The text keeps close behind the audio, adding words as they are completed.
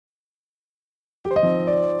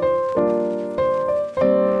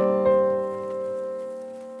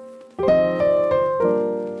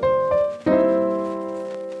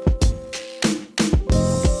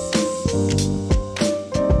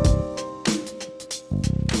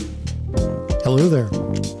Hello there.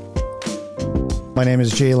 My name is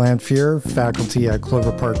Jay Lanfear, faculty at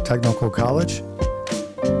Clover Park Technical College.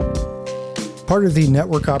 Part of the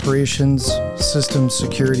Network Operations Systems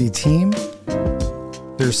Security team.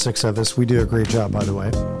 There's 6 of us. We do a great job, by the way.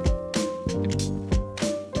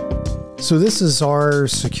 So this is our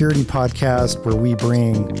security podcast where we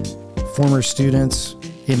bring former students,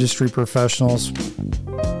 industry professionals,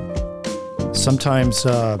 sometimes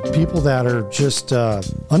people that are just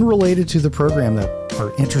unrelated to the program that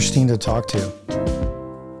are interesting to talk to.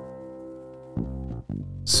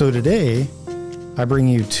 So today, I bring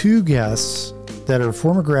you 2 guests that are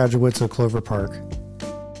former graduates of Clover Park.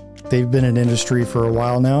 They've been in industry for a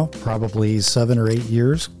while now, probably 7 or 8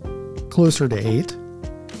 years, closer to 8.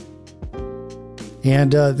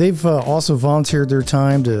 And they've also volunteered their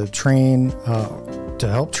time to train, to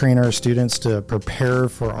help train our students to prepare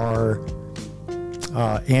for our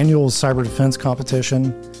annual cyber defense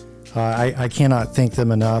competition. I cannot thank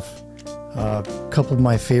them enough. A couple of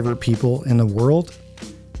my favorite people in the world.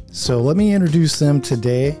 So let me introduce them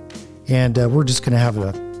today, and we're just going to have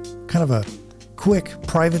a kind of a quick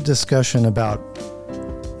private discussion about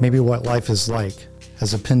maybe what life is like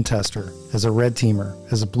as a pen tester, as a red teamer,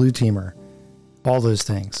 as a blue teamer, all those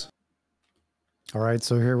things. All right,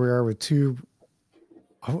 so here we are with 2,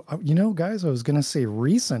 you know, guys, I was going to say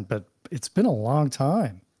recent, but it's been a long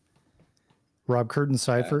time. Rob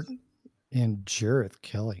Curtin-Seifert and Jareth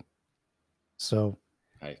Kelly. So,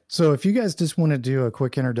 hi. So if you guys just want to do a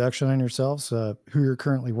quick introduction on yourselves, who you're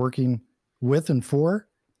currently working with and for.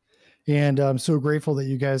 And I'm so grateful that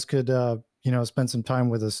you guys could, spend some time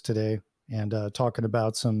with us today and talking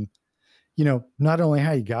about some, not only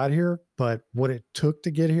how you got here, but what it took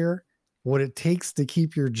to get here, what it takes to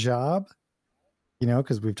keep your job,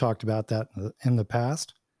 because we've talked about that in the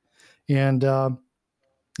past. And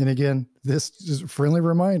again, this is a friendly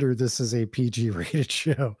reminder, this is a PG rated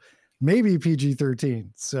show, maybe PG-13.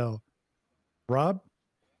 So Rob.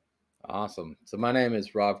 Awesome. So my name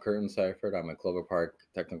is Rob Curtin-Seifert. I'm a Clover Park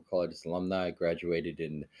Technical College alumni. I graduated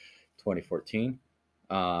in 2014.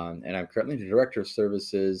 And I'm currently the Director of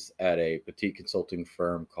Services at a boutique consulting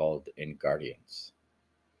firm called Guardians.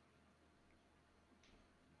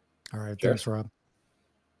 All right. Sure. Thanks, Rob.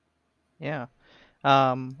 Yeah.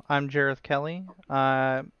 I'm Jareth Kelly.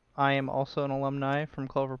 I am also an alumni from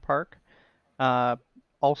Clover Park.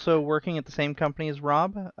 Also working at the same company as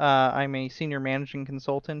Rob. I'm a senior managing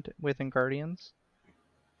consultant within Guardians.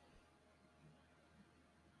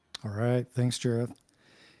 All right. Thanks, Jareth.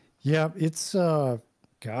 Yeah, it's,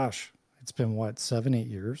 it's been what, 7, 8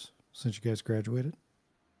 years since you guys graduated?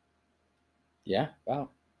 Yeah. Wow.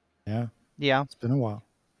 Yeah. Yeah. It's been a while.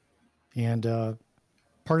 And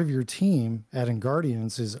part of your team at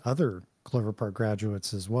Guardians is other Clover Park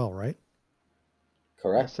graduates as well, right?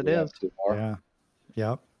 Correct. Yes, it is. 2 more. Yeah.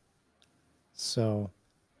 Yep. So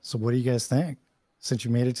what do you guys think? Since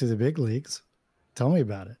you made it to the big leagues, tell me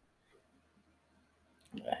about it.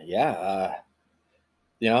 Yeah.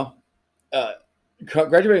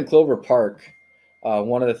 Graduating Clover Park,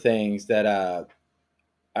 one of the things that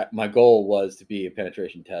my goal was to be a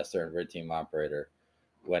penetration tester and red team operator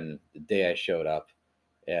when the day I showed up,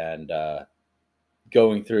 and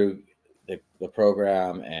going through the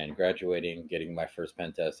program and graduating, getting my first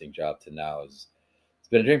pen testing job to now it's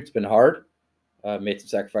been a dream. It's been hard. Made some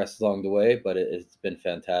sacrifices along the way, but it's been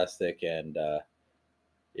fantastic. And,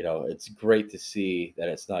 it's great to see that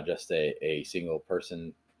it's not just a single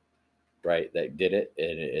person, right, that did it.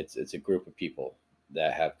 And it's a group of people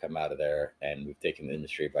that have come out of there, and we've taken the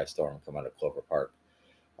industry by storm and come out of Clover Park.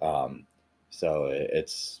 So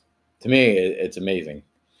it's, to me, it's amazing.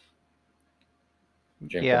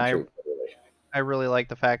 Yeah, I really like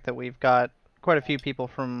the fact that we've got quite a few people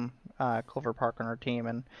from Clover Park on our team,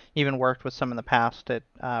 and even worked with some in the past at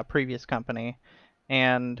previous company.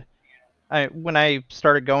 And when I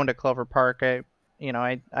started going to Clover Park, I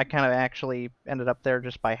kind of actually ended up there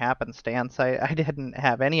just by happenstance. I didn't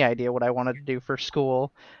have any idea what I wanted to do for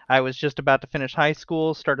school. I was just about to finish high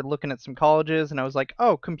school, started looking at some colleges, and I was like,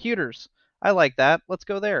 oh, computers. I like that. Let's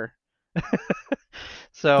go there.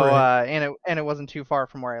 So, Right. and it wasn't too far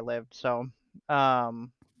from where I lived. So,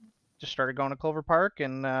 just started going to Clover Park,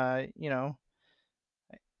 and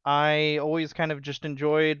I always kind of just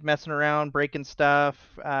enjoyed messing around, breaking stuff,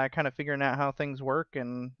 kind of figuring out how things work,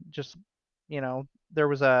 and just, there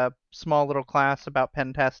was a small little class about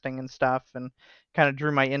pen testing and stuff, and kind of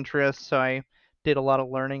drew my interest. So I did a lot of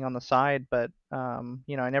learning on the side, but I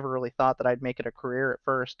never really thought that I'd make it a career at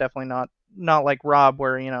first. Definitely not like Rob,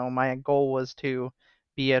 where my goal was to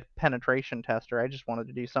be a penetration tester. I just wanted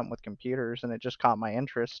to do something with computers, and it just caught my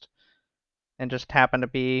interest. and just happened to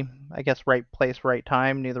be, I guess, right place, right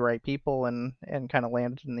time, knew the right people, and kind of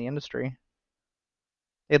landed in the industry.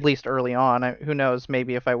 At least early on. Who knows?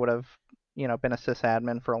 Maybe if I would have, been a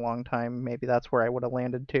sysadmin for a long time, maybe that's where I would have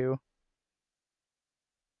landed too.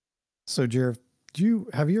 So, Jareth,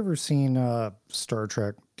 have you ever seen Star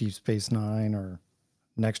Trek, Deep Space Nine, or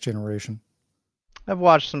Next Generation? I've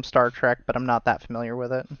watched some Star Trek, but I'm not that familiar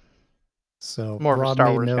with it. So More of a Rob Star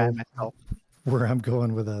may Wars guy know myself. where I'm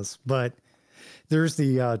going with this, but there's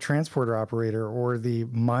the transporter operator, or the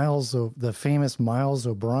famous Miles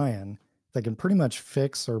O'Brien, that can pretty much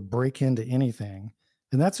fix or break into anything,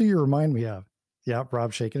 and that's who you remind me of. Yeah,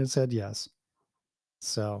 Rob shaking his head yes.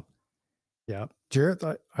 So, yeah,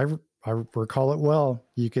 Jareth, I recall it well.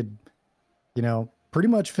 You could, pretty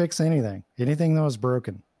much fix anything that was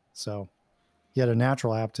broken. So he had a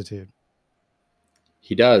natural aptitude.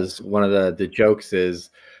 He does. One of the jokes is,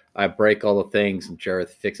 I break all the things and Jareth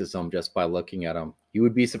fixes them just by looking at them. You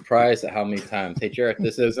would be surprised at how many times, hey, Jareth,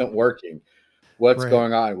 this isn't working. What's Right.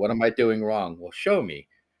 going on? What am I doing wrong? Well, show me.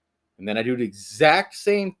 And then I do the exact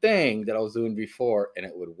same thing that I was doing before, and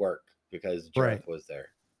it would work because Jareth Right. was there.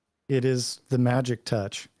 It is the magic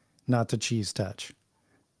touch, not the cheese touch.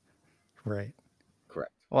 Right.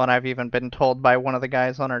 Correct. Well, and I've even been told by one of the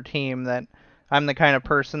guys on our team that I'm the kind of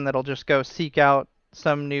person that'll just go seek out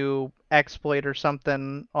some new exploit or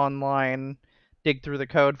something online, dig through the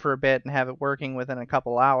code for a bit, and have it working within a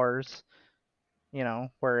couple hours.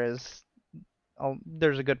 Whereas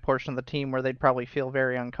there's a good portion of the team where they'd probably feel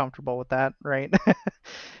very uncomfortable with that, right?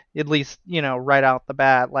 At least, right out the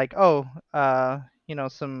bat, like, oh,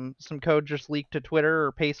 some code just leaked to Twitter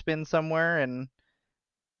or Pastebin somewhere, and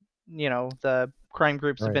the crime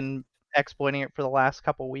groups have Right. been exploiting it for the last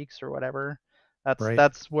couple weeks or whatever. Right.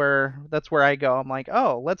 That's where I go. I'm like,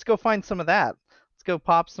 oh, let's go find some of that. Let's go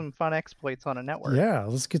pop some fun exploits on a network. Yeah,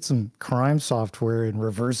 let's get some crime software and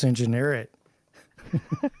reverse engineer it.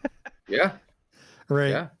 Yeah. Right.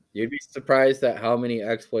 Yeah. You'd be surprised at how many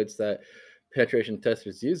exploits that penetration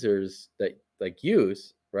testers users that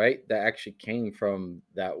use, right, that actually came from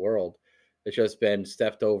that world. It's just been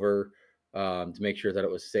stepped over to make sure that it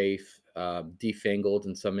was safe, defangled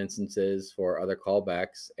in some instances for other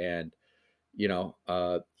callbacks, and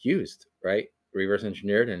used, right, reverse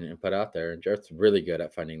engineered and put out there. And Jareth's really good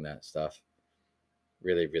at finding that stuff.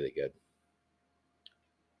 Really, really good.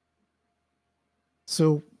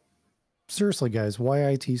 So, seriously, guys, why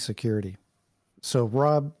IT security? So,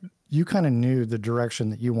 Rob, you kind of knew the direction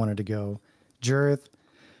that you wanted to go. Jareth,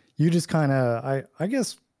 you just kind of, I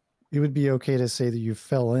guess it would be okay to say that you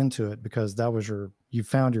fell into it because you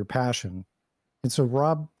found your passion. And so,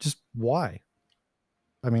 Rob, just why?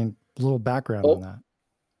 I mean, a little background on that.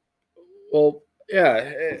 Well, yeah,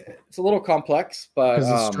 it's a little complex, but Because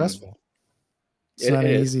it's stressful. It's not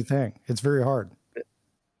an easy thing. It's very hard.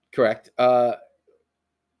 Correct. I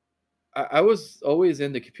was always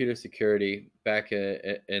into computer security back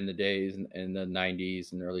in the days in the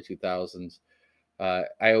 90s and early 2000s. I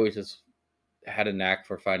always just had a knack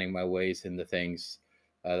for finding my ways into things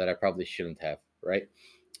that I probably shouldn't have, right?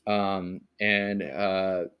 I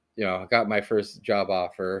got my first job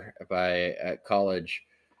offer at college.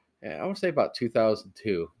 I want to say about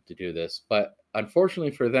 2002 to do this, but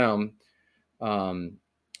unfortunately for them,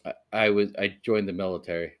 I joined the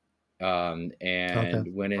military, and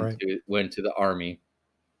went to the Army,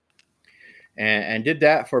 and did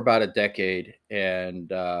that for about a decade.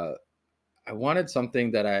 And I wanted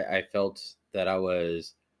something that I felt that I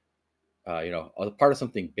was, a part of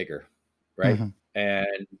something bigger, right? Mm-hmm.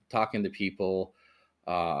 And talking to people,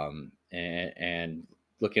 and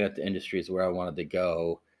looking at the industries where I wanted to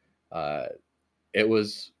go. It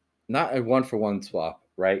was not a one-for-one swap,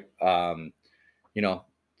 right?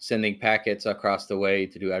 Sending packets across the way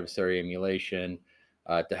to do adversary emulation,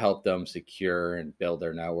 to help them secure and build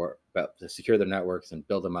their network, to secure their networks and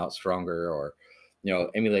build them out stronger, or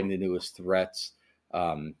emulating the newest threats.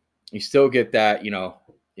 You still get that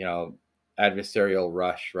adversarial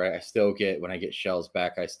rush, right? I still get, when I get shells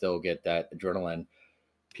back, I still get that adrenaline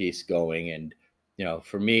piece going. And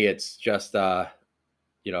for me, it's just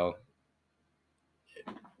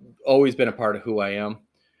always been a part of who I am.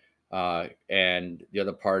 And the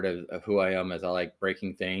other part of who I am is I like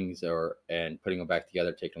breaking things and putting them back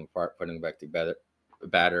together, taking them apart, putting them back together,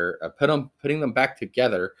 putting them back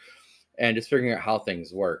together, and just figuring out how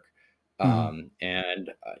things work. And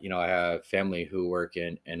I have family who work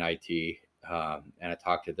in IT, and I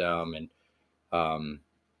talk to them, and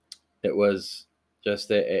it was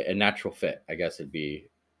just a natural fit, I guess it'd be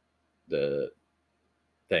the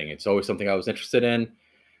thing. It's always something I was interested in.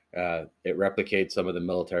 It replicates some of the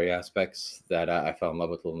military aspects that I fell in love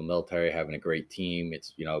with in the military. Having a great team,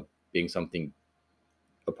 it's being something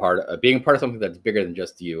being a part of something that's bigger than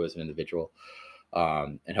just you as an individual,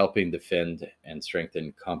 and helping defend and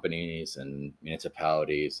strengthen companies and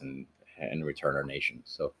municipalities and return our nation.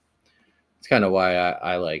 So it's kind of why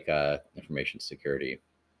I like information security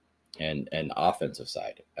and offensive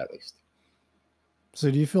side at least. So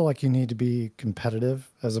do you feel like you need to be competitive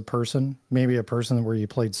as a person? Maybe a person where you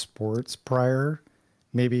played sports prior,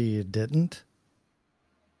 maybe you didn't?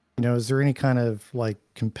 Is there any kind of like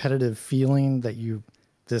competitive feeling that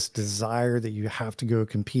this desire that you have to go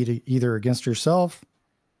compete either against yourself,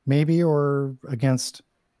 maybe, or against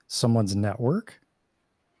someone's network?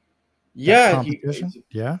 Yeah, competition.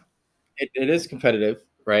 Yeah. It is competitive,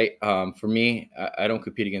 right? For me, I don't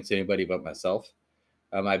compete against anybody but myself.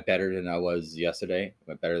 Am I better than I was yesterday?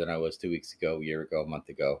 Am I better than I was 2 weeks ago, a year ago, a month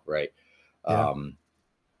ago? Right. Yeah.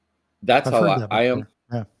 That's I've how heard that I am. before.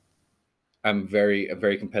 Yeah. I'm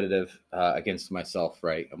very competitive against myself.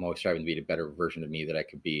 Right. I'm always striving to be the better version of me that I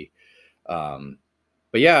could be.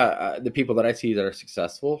 But yeah, the people that I see that are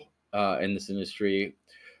successful in this industry,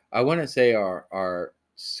 I wouldn't say are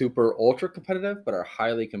super ultra competitive, but are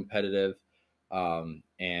highly competitive,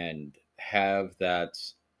 and have that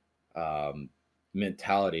um,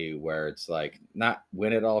 mentality where it's like not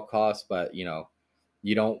win at all costs, but you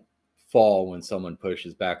don't fall when someone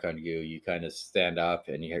pushes back on you. You kind of stand up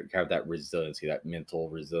and you have that resiliency, that mental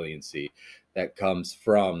resiliency that comes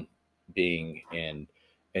from being in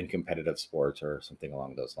competitive sports or something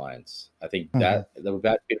along those lines. I think that would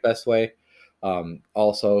be the best way.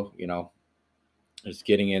 Also, just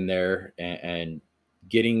getting in there and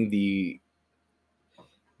getting the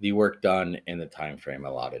work done in the time frame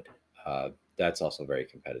allotted. That's also very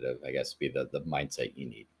competitive, I guess, be the mindset you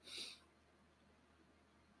need.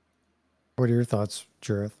 What are your thoughts,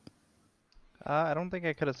 Jareth? I don't think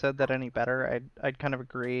I could have said that any better. I'd kind of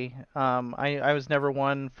agree. I was never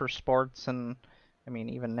one for sports, and I mean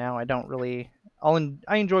even now I don't really.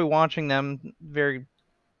 I enjoy watching them. Very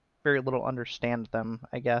little understand them,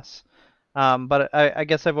 I guess. But I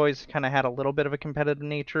guess I've always kind of had a little bit of a competitive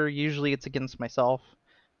nature. Usually it's against myself.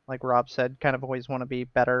 Like Rob said, kind of always want to be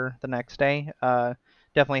better the next day.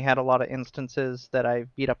 Definitely had a lot of instances that I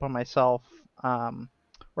beat up on myself,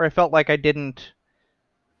 where I felt like uh,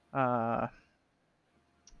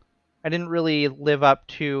 I didn't really live up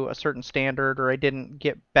to a certain standard, or I didn't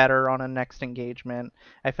get better on a next engagement.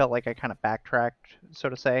 I felt like I kind of backtracked, so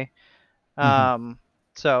to say. Um,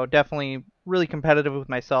 so definitely really competitive with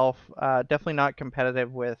myself. Definitely not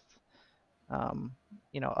competitive with um,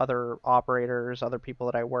 other operators, other people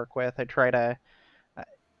that I work with. I try to, uh,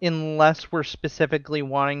 unless we're specifically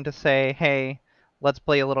wanting to say, hey, let's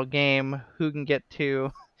play a little game, who can get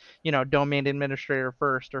to, domain administrator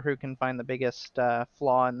first, or who can find the biggest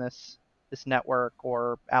flaw in this network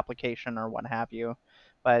or application or what have you.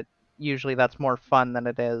 But usually that's more fun than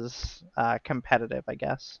it is competitive, I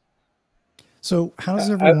guess. So how does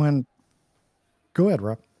I, everyone go ahead,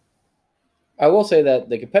 Rob? I will say that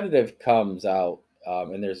the competitive comes out,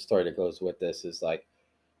 and there's a story that goes with this. Is like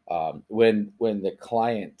when the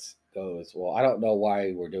client goes, well, I don't know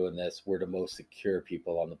why we're doing this. We're the most secure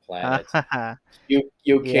people on the planet. You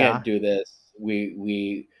Yeah. can't do this.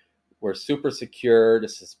 We're super secure.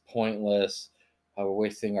 This is pointless. We're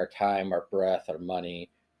wasting our time, our breath, our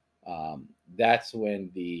money. That's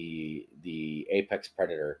when the apex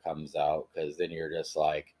predator comes out, because then you're just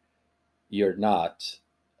like, you're not.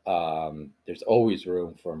 There's always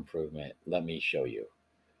room for improvement. Let me show you.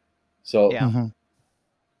 So Yeah. Mm-hmm.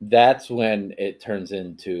 that's when it turns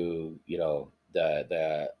into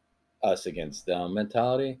the us against them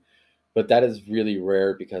mentality. But that is really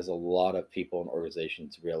rare, because a lot of people and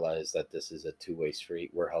organizations realize that this is a two-way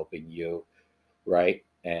street. We're helping you, right?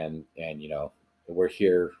 And we're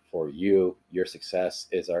here for you. Your success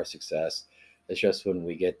is our success. It's just when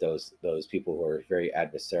we get those people who are very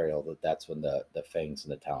adversarial, that's when the fangs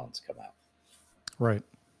and the talons come out. Right.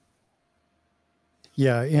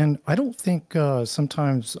 Yeah, and I don't think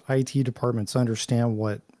sometimes IT departments understand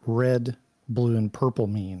what red, blue, and purple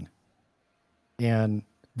mean. And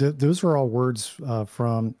those are all words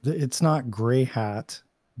it's not gray hat,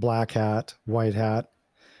 black hat, white hat.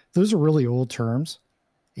 Those are really old terms.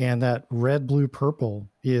 And that red, blue, purple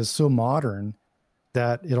is so modern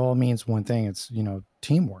that it all means one thing. It's,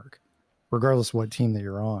 teamwork, regardless of what team that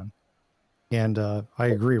you're on. And I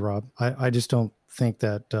agree, Rob. I just don't think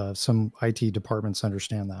that some IT departments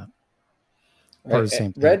understand that. Part of Right. the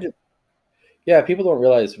same thing. Red, yeah, people don't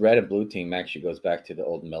realize red and blue team actually goes back to the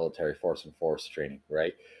old military force and force training,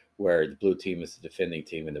 right? where the blue team is the defending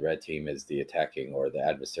team and the red team is the attacking or the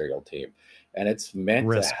adversarial team. And it's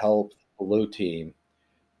meant to help the blue team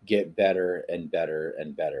get better and better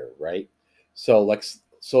and better, right? So let's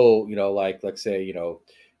say,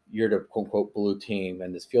 you're the quote unquote blue team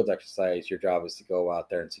and this field exercise, your job is to go out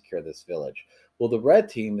there and secure this village. Well, the red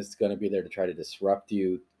team is going to be there to try to disrupt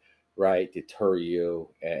you, right? Deter you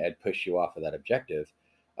and push you off of that objective.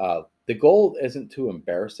 The goal isn't to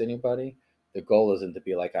embarrass anybody. The goal isn't to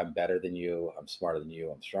be like, I'm better than you, I'm smarter than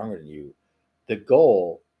you, I'm stronger than you. The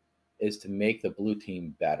goal is to make the blue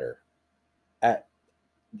team better. At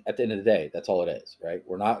the end of the day, that's all it is, right?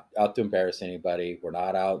 We're not out to embarrass anybody. We're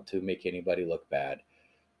not out to make anybody look bad.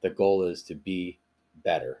 The goal is to be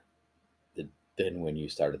better than when you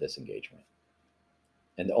started this engagement.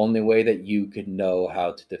 And the only way that you could know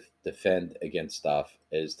how to defend against stuff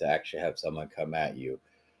is to actually have someone come at you,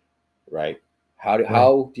 right? How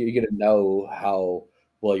do you get to know how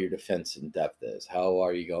well your defense in depth is? How else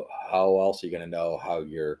are you going to know how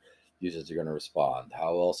your users are going to respond?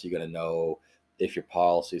 How else are you going to know if your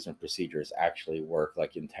policies and procedures actually work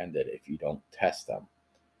like intended if you don't test them?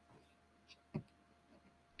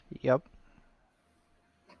 Yep.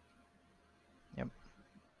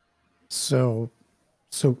 So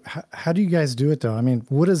how do you guys do it though? I mean,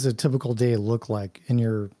 what does a typical day look like in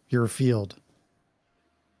your field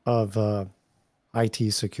of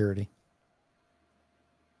IT security?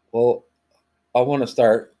 Well, I want to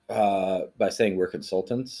start by saying we're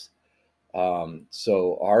consultants.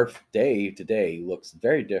 So our day to day looks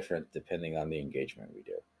very different depending on the engagement we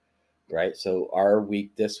do, right? So our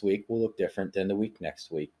week this week will look different than the week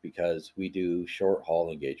next week because we do short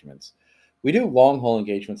haul engagements. We do long haul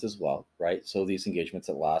engagements as well, right? So these engagements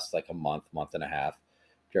that last like a month and a half.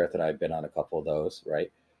 Jareth and I have been on a couple of those,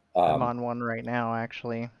 right? I'm on one right now,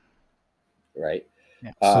 actually. Right.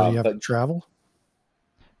 Yeah. So do you have to travel?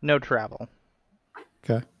 No travel.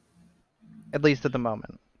 Okay. At least at the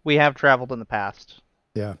moment. We have traveled in the past.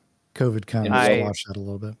 Yeah. COVID kind of squashed that a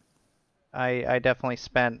little bit. I definitely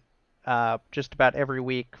spent just about every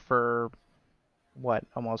week for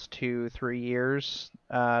almost 2-3 years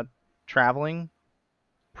traveling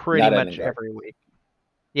pretty much every week.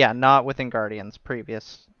 Yeah, not within Guardian's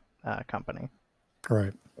previous company.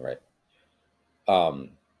 Right.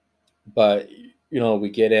 But we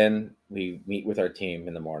get in, we meet with our team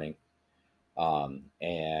in the morning,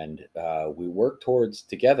 and we work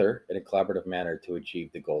together in a collaborative manner to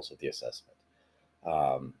achieve the goals of the assessment.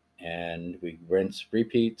 And we rinse,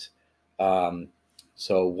 repeat.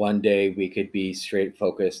 So one day we could be straight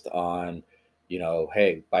focused on,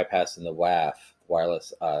 hey, bypassing the WAF,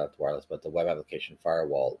 but the web application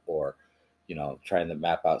firewall, or, trying to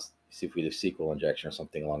map out, see if we do SQL injection or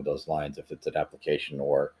something along those lines, if it's an application,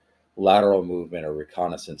 or lateral movement or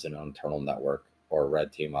reconnaissance in an internal network or a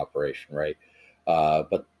red team operation, right?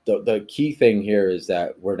 But the key thing here is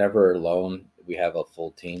that we're never alone. We have a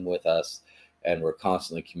full team with us, and we're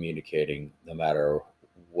constantly communicating no matter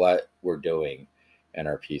what we're doing in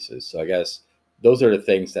our pieces. So I guess those are the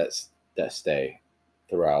things that stay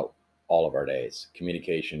throughout all of our days: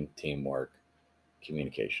 communication, teamwork,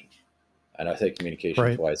 communication. And I say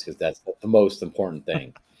communication twice because that's the most important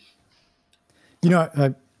thing.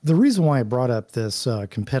 The reason why I brought up this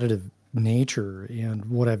competitive nature and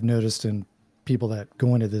what I've noticed in people that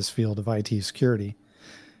go into this field of IT security,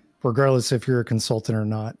 regardless if you're a consultant or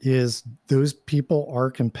not, is those people are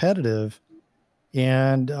competitive.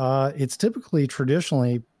 And it's typically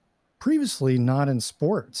traditionally previously not in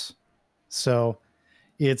sports. So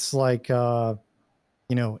it's like,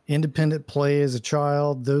 independent play as a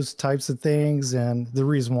child, those types of things. And the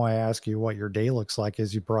reason why I ask you what your day looks like,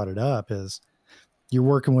 as you brought it up, is you're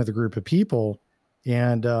working with a group of people,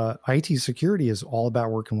 and IT security is all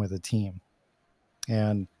about working with a team.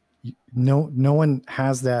 And no one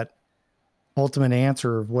has that ultimate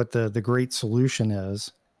answer of what the great solution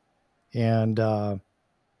is. And,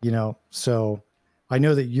 so I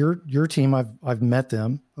know that your team, I've met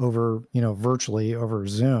them over, virtually over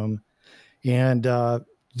Zoom, and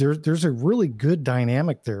there's a really good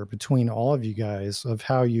dynamic there between all of you guys of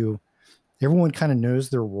how everyone kind of knows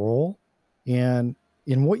their role, and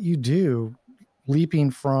in what you do, leaping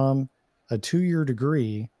from a 2-year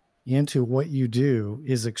degree into what you do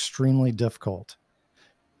is extremely difficult.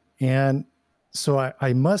 And so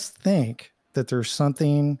I must think that there's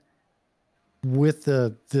something with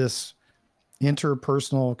this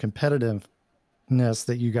interpersonal competitiveness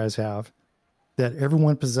that you guys have, that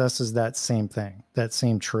everyone possesses that same thing, that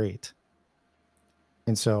same trait.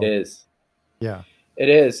 And so it is. Yeah. It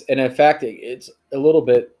is. And in fact, it's a little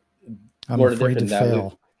bit more afraid different to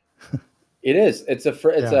fail. It is.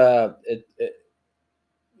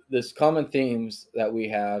 this common themes that we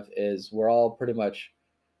have is we're all pretty much,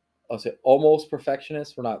 I'll say, almost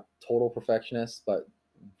perfectionists. We're not total perfectionists, but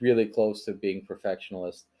really close to being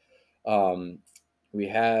perfectionists. We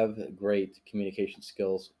have great communication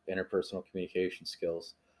skills, interpersonal communication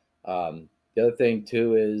skills. The other thing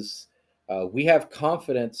too is we have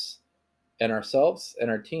confidence in ourselves and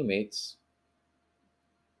our teammates,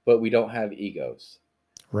 but we don't have egos.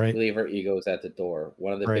 Right. We leave our egos at the door.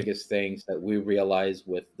 One of the Right. biggest things that we realize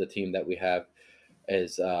with the team that we have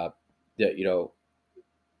is that, you know,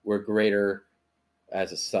 we're greater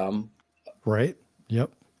as a sum Right.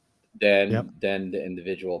 Yep. Yep. than the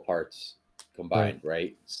individual parts combined,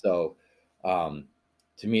 right? So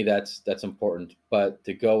to me that's important. But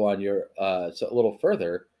to go on your so a little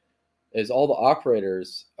further is all the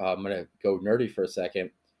operators, I'm gonna go nerdy for a second,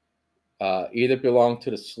 either belong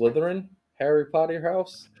to the Slytherin Harry Potter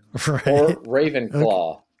house Right. or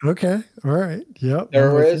Ravenclaw. Okay. All right. Yep.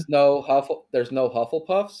 There's no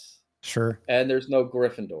Hufflepuffs Sure. and there's no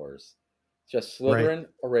Gryffindors. Just Right. Slytherin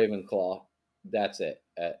or Ravenclaw. That's it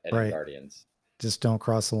at Right. Guardians. Just don't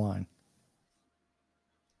cross the line.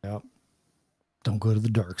 Yep. Don't go to the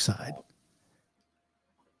dark side.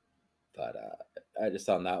 But I just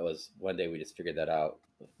found that was one day we just figured that out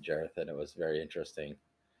with Jareth, and it was very interesting.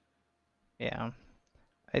 Yeah.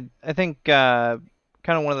 I think kind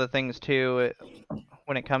of one of the things too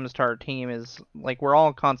when it comes to our team is like we're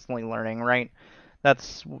all constantly learning, right?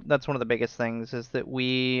 That's one of the biggest things is that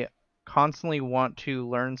we constantly want to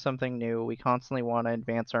learn something new. We constantly want to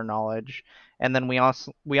advance our knowledge, and then we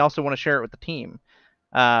also want to share it with the team.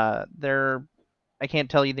 I can't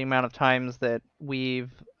tell you the amount of times that we've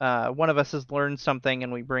one of us has learned something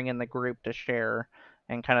and we bring in the group to share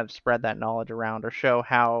and kind of spread that knowledge around or show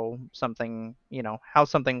how something, how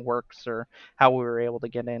something works or how we were able to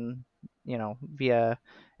get in, via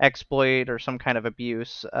exploit or some kind of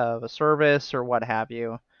abuse of a service or what have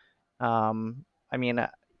you. I mean,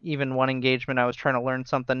 even one engagement, I was trying to learn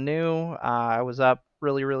something new. I was up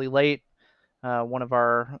really, really late. One of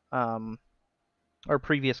our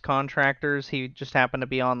previous contractors, he just happened to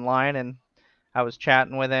be online and I was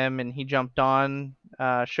chatting with him and he jumped on,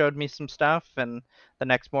 showed me some stuff, and the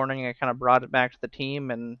next morning I kind of brought it back to the team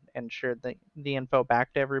and shared the info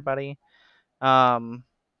back to everybody.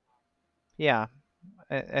 Yeah,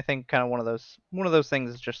 I think kind of one of those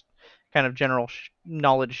things is just kind of general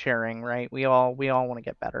knowledge sharing, right? We all want to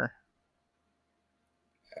get better.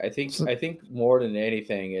 I think more than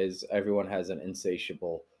anything is everyone has an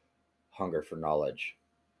insatiable hunger for knowledge.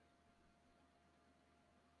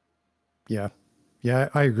 Yeah. Yeah,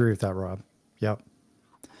 I agree with that, Rob. Yep.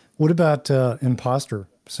 What about imposter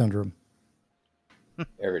syndrome?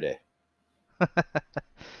 Every day.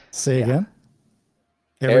 Say again?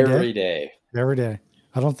 Every day. Every day.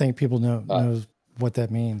 I don't think people know what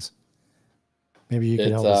that means. Maybe you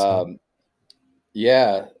could help us.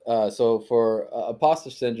 Yeah. So for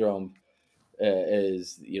imposter syndrome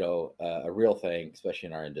is, a real thing, especially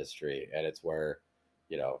in our industry. And it's where,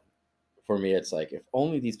 for me, it's like, if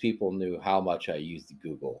only these people knew how much I used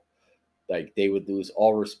Google, like they would lose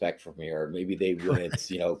all respect for me, or maybe they wouldn't,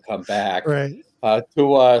 come back Right.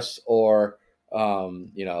 to us, or,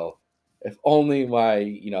 if only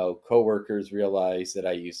my, coworkers realized that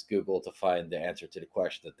I used Google to find the answer to the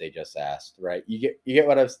question that they just asked. Right. You get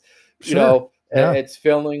what I've, Yeah. It's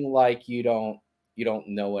feeling like you don't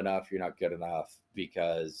know enough. You're not good enough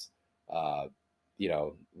because,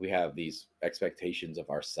 we have these expectations of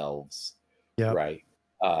ourselves. Yeah. Right.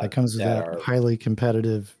 That comes with that highly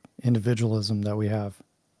competitive individualism that we have.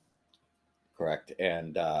 Correct.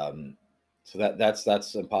 And so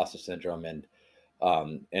that's imposter syndrome. And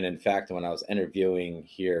in fact, when I was interviewing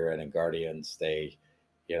here and in Guardians, they,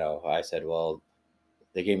 I said, well,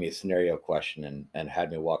 they gave me a scenario question and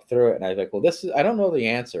had me walk through it. And I was like, well, I don't know the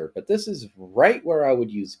answer, but this is right where I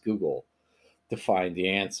would use Google to find the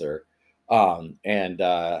answer. And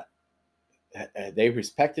they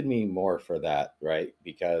respected me more for that, right?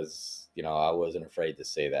 Because, I wasn't afraid to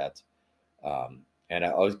say that. And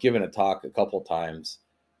I was given a talk a couple times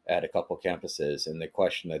at a couple campuses, and the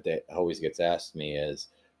question that always gets asked me is,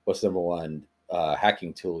 what's the number one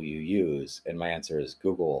hacking tool you use? And my answer is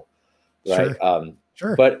Google, right?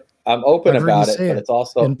 Sure. But I'm open about it, but it's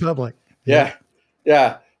also in public. Yeah.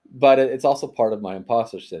 But it's also part of my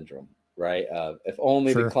imposter syndrome, right? If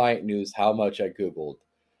only the client knew how much I Googled,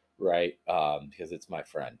 right? Because it's my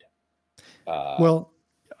friend. Well,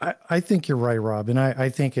 I think you're right, Rob. And I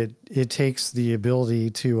think it takes the ability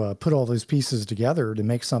to put all those pieces together to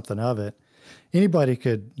make something of it. Anybody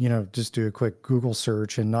could, just do a quick Google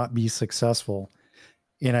search and not be successful.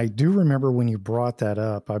 And I do remember when you brought that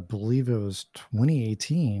up, I believe it was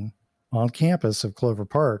 2018 on campus of Clover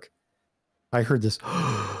Park. I heard this,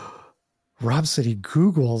 Rob said he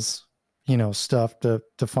Googles, stuff to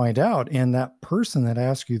find out. And that person that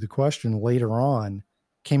asked you the question later on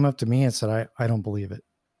came up to me and said, I don't believe it.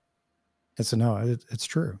 I said, no, it's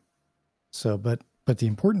true. So, but the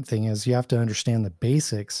important thing is you have to understand the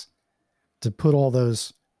basics to put all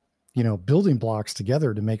those, building blocks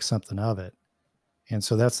together to make something of it. And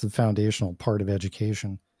so that's the foundational part of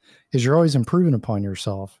education, is you're always improving upon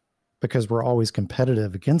yourself, because we're always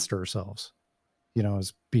competitive against ourselves,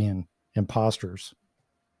 as being imposters.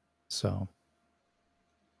 So,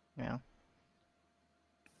 Yeah.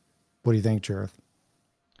 what do you think, Jareth?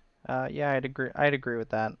 Yeah, I'd agree with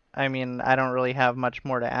that. I mean, I don't really have much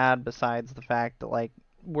more to add besides the fact that like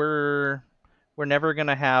we're never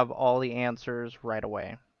gonna have all the answers right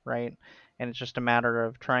away, right? And it's just a matter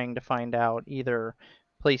of trying to find out either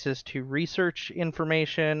places to research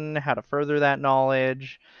information, how to further that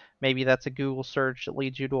knowledge. Maybe that's a Google search that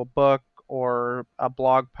leads you to a book or a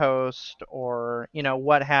blog post or,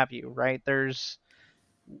 what have you, right? There's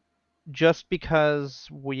just because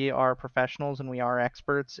we are professionals and we are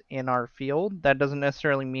experts in our field, that doesn't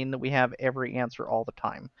necessarily mean that we have every answer all the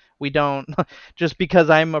time. We don't, just because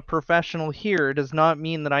I'm a professional here does not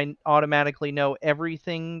mean that I automatically know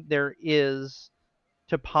everything there is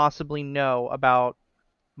to possibly know about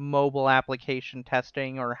mobile application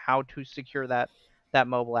testing or how to secure that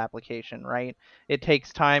mobile application, right? It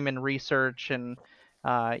takes time and research and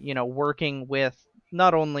working with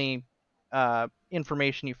not only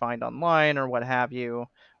information you find online or what have you,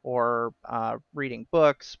 or reading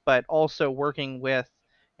books, but also working with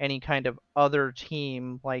any kind of other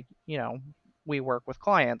team. Like, we work with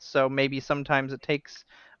clients, so maybe sometimes it takes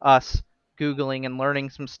us Googling and learning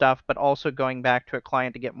some stuff, but also going back to a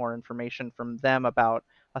client to get more information from them about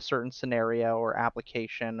a certain scenario or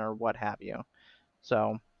application or what have you.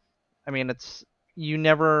 So, I mean, you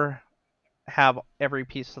never have every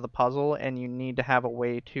piece of the puzzle, and you need to have a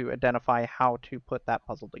way to identify how to put that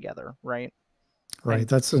puzzle together, right? Right. And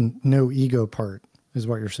That's a no ego part, is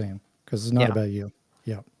what you're saying, because it's not yeah, about you.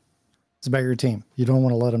 Yeah. It's about your team. You don't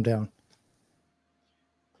want to let them down.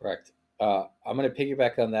 Correct. I'm going to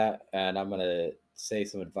piggyback on that, and I'm going to say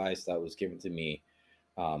some advice that was given to me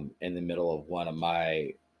in the middle of one of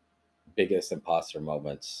my biggest imposter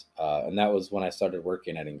moments, and that was when I started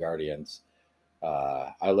working at InGuardians.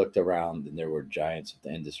 I looked around, and there were giants of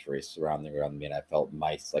the industry surrounding around me, and I felt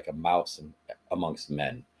like a mouse amongst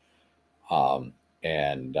men.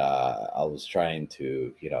 And I was trying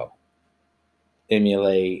to,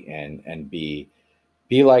 emulate and be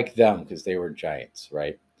like them, because they were giants,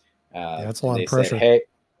 right? Yeah, that's a And lot they of said, pressure. "Hey,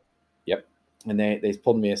 yep." And they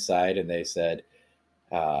pulled me aside and they said,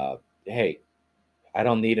 "Hey, I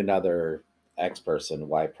don't need another X person,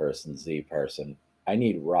 Y person, Z person. I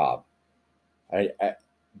need Rob. I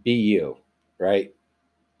be you, right?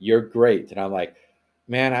 You're great." And I'm like,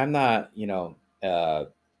 "Man, I'm not.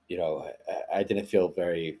 I didn't feel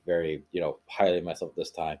very, very, highly of myself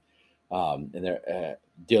this time." And they're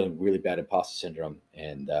dealing with really bad imposter syndrome.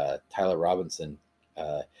 And Tyler Robinson,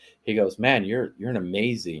 he goes, "Man, you're an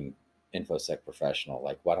amazing infosec professional.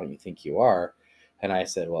 Like, why don't you think you are?" And I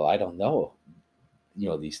said, "Well, I don't know,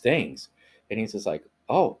 these things." And he's just like,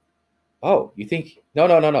 "Oh, you think? No,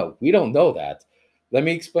 no, no, no. We don't know that. Let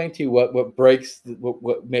me explain to you what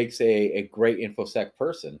makes a great infosec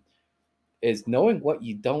person is knowing what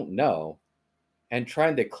you don't know and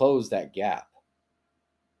trying to close that gap."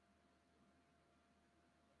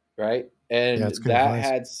 Right? Yeah, it's And good that advice.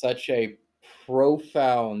 had such a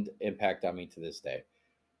profound impact on me to this day.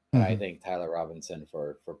 And I Mm-hmm. thank Tyler Robinson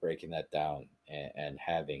for breaking that down and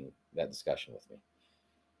having that discussion with me.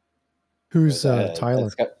 Who's Because Tyler?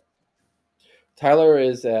 Tyler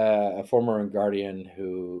is a former Guardian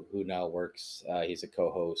who now works. He's a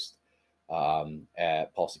co-host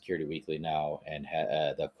at Paul Security Weekly now, and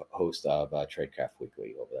the host of Tradecraft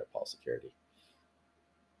Weekly over there at Paul Security.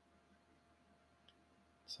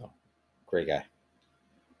 So, great guy.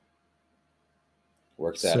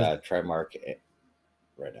 Works So, at Trimark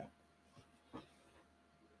right now.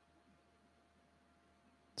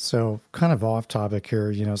 so kind of off topic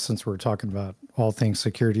here, since we're talking about all things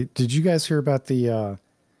security, did you guys hear about the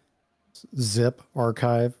zip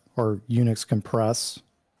archive or Unix compress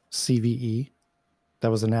CVE that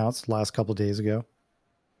was announced last couple of days ago?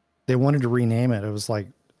 They wanted to rename it. It was like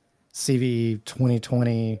CVE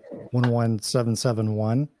 2020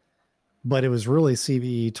 11771, but it was really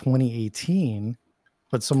CVE 2018.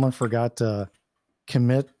 But someone forgot to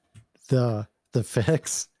commit the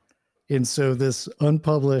fix, and so this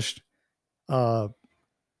unpublished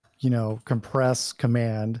compress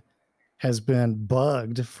command has been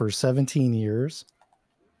bugged for 17 years.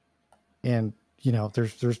 And,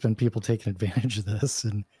 there's been people taking advantage of this,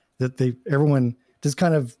 and that everyone just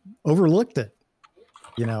kind of overlooked it.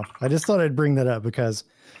 I just thought I'd bring that up because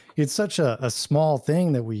it's such a small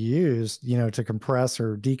thing that we use, to compress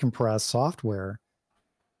or decompress software,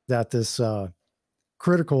 that this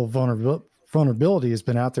critical vulnerability has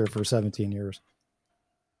been out there for 17 years.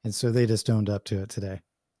 And so they just owned up to it today.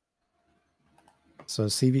 So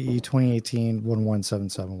CVE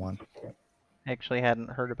 2018-11771. Actually hadn't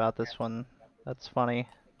heard about this one. That's funny.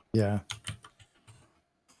 Yeah.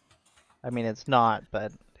 I mean, it's not,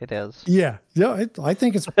 but it is. Yeah. Yeah. I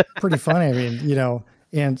think it's pretty funny. I mean,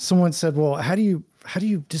 and someone said, well, how do you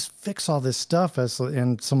just fix all this stuff?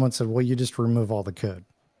 And someone said, well, you just remove all the code.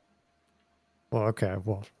 Well, okay.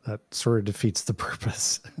 Well, that sort of defeats the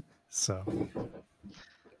purpose. So.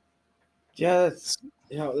 Yeah. This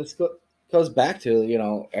goes back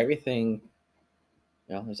to, everything,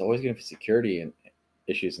 there's always going to be security and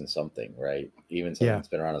issues in something, right? Even something that's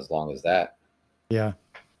been around as long as that. Yeah.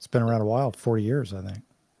 It's been around a while, 40 years, I think.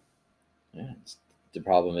 Yeah. The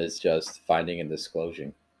problem is just finding and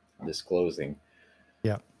disclosing.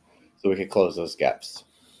 Yeah. So we can close those gaps.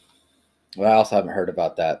 Well, I also haven't heard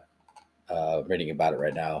about that. Reading about it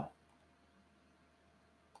right now.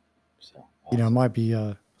 So awesome. It might be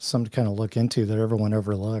something to kind of look into that everyone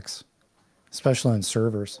overlooks, especially in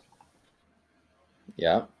servers.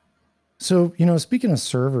 Yeah. So, speaking of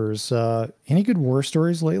servers, any good war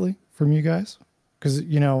stories lately from you guys? Because,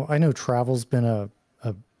 I know travel's been a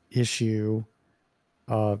issue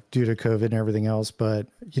due to COVID and everything else, but,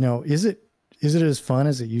 is it as fun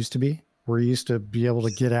as it used to be? Where you used to be able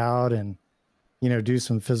to get out and, do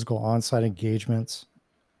some physical on-site engagements.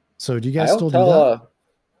 So do you guys still do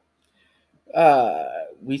that?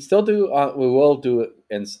 We still do. We will do it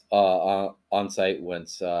on site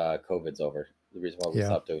once COVID's over. The reason why we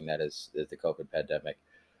stopped doing that is the COVID pandemic.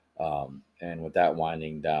 And with that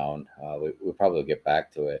winding down, we'll probably get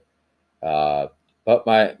back to it. But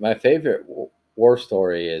my favorite war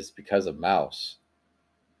story is because of Mouse.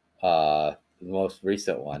 The most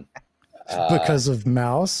recent one. Because of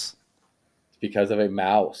Mouse? Because of a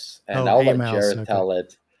mouse. And I'll let Jareth tell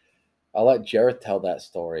it. I'll let Jareth tell that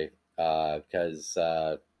story because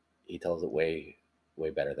he tells it way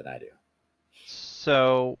better than I do.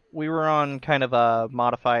 So we were on kind of a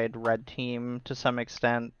modified red team to some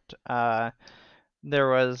extent. There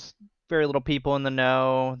was very little people in the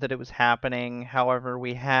know that it was happening. However,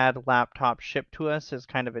 we had laptops shipped to us as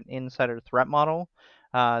kind of an insider threat model.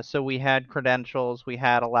 So we had credentials, we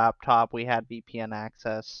had a laptop, we had VPN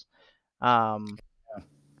access. And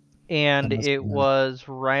it was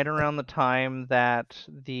right around the time that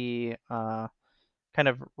the kind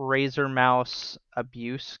of Razer mouse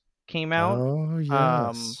abuse came out. Oh,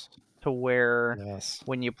 yes. To where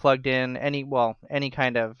when you plugged in any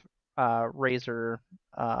kind of Razer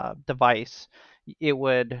device,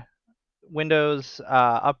 Windows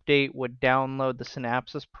update would download the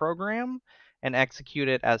Synapses program and execute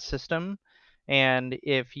it as system. And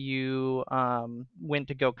if you went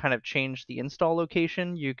to go kind of change the install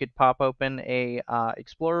location, you could pop open a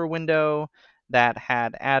Explorer window that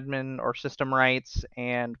had admin or system rights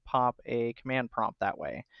and pop a command prompt that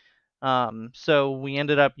way. So we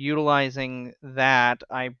ended up utilizing that.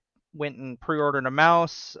 I went and pre-ordered a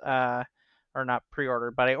mouse, or not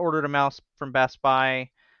pre-ordered, but I ordered a mouse from Best Buy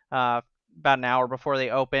about an hour before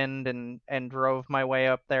they opened, and drove my way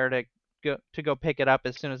up there to go pick it up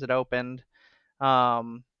as soon as it opened.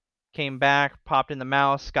 Came back, popped in the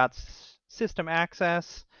mouse, got system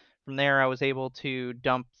access. From there, I was able to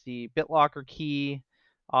dump the BitLocker key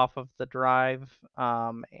off of the drive,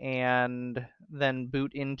 and then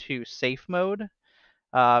boot into safe mode,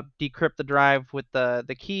 decrypt the drive with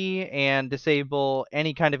the key, and disable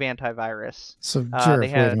any kind of antivirus. So, Jareth,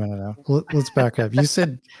 wait a minute now. Let's back up. You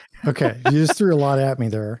said, okay, you just threw a lot at me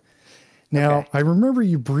there. Now, okay. I remember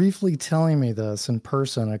you briefly telling me this in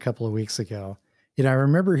person a couple of weeks ago. I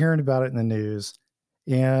remember hearing about it in the news.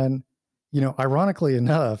 And, ironically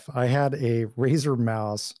enough, I had a Razer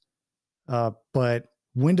mouse, but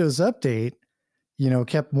Windows Update,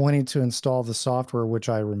 kept wanting to install the software, which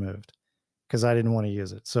I removed because I didn't want to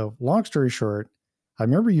use it. So long story short, I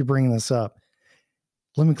remember you bringing this up.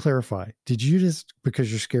 Let me clarify. Did you just,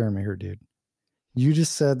 because you're scaring me here, dude, you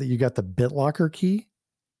just said that you got the BitLocker key?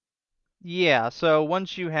 Yeah. So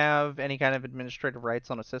once you have any kind of administrative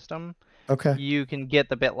rights on a system, okay, you can get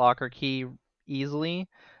the BitLocker key easily.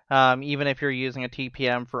 Even if you're using a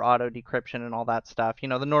TPM for auto decryption and all that stuff, the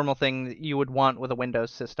normal thing that you would want with a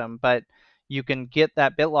Windows system, but you can get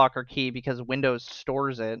that BitLocker key because Windows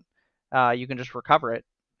stores it. you can just recover it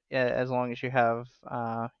as long as you have,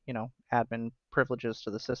 admin privileges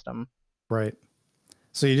to the system. Right.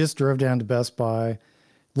 So you just drove down to Best Buy.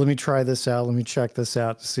 Let me try this out. Let me check this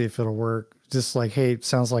out to see if it'll work. Just like, hey,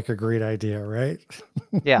 sounds like a great idea, right?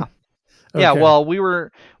 Yeah. Okay. Yeah, well, we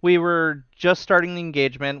were just starting the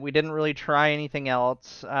engagement. We didn't really try anything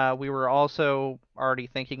else. We were also already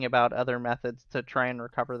thinking about other methods to try and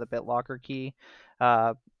recover the BitLocker key,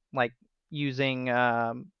 like using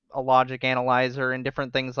a logic analyzer and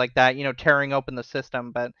different things like that. Tearing open the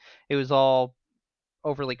system, but it was all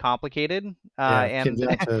overly complicated. Yeah, came And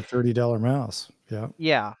down to a $30 mouse. Yeah.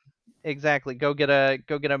 yeah, exactly. Go get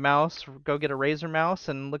a mouse. Go get a Razer mouse,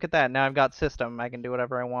 and look at that. Now I've got system. I can do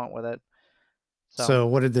whatever I want with it. So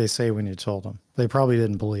what did they say when you told them? They probably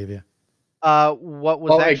didn't believe you. What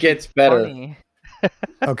was actually it gets better. funny?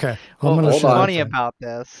 Okay. What was Hold on. funny about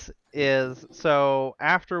this is, so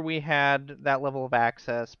after we had that level of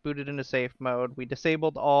access, booted into safe mode, we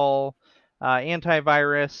disabled all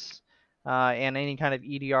antivirus and any kind of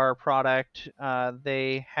EDR product.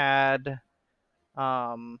 They had,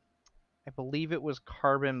 I believe it was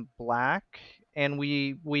Carbon Black, and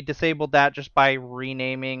we disabled that just by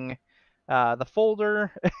renaming the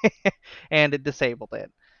folder, and it disabled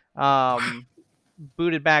it.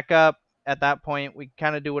 Booted back up. At that point, we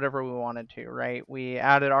kind of do whatever we wanted to, right? We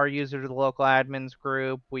added our user to the local admins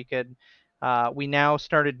group. We now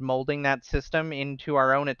started molding that system into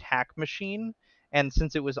our own attack machine. And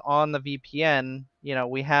since it was on the VPN,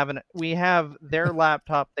 we have their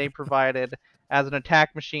laptop they provided as an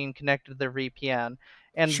attack machine connected to their VPN.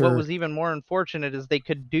 And what was even more unfortunate is they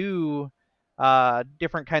could do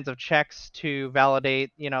different kinds of checks to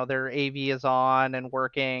validate, their AV is on and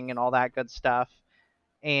working and all that good stuff.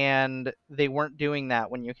 And they weren't doing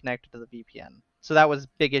that when you connected to the VPN. So that was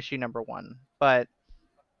big issue number one. But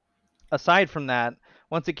aside from that,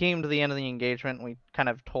 once it came to the end of the engagement, we kind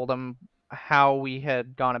of told them how we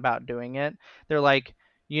had gone about doing it. They're like,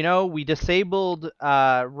 we disabled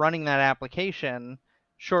running that application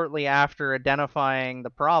shortly after identifying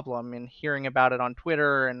the problem and hearing about it on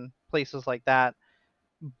Twitter and places like that.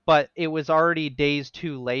 But it was already days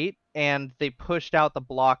too late, and they pushed out the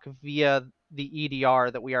block via the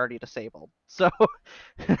EDR that we already disabled. So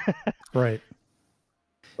Right.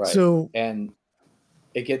 So, and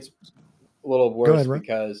it gets a little worse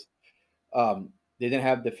because they didn't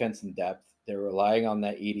have defense in depth. They're relying on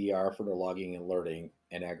that EDR for the logging and alerting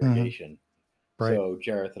and aggregation. Right. So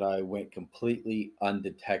Jareth and I went completely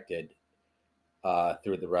undetected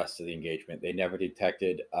through the rest of the engagement. They never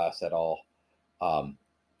detected us at all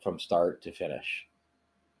from start to finish.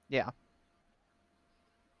 Yeah.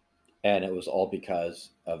 And it was all because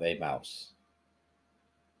of a mouse.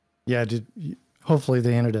 Yeah. Hopefully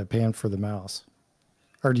they ended up paying for the mouse.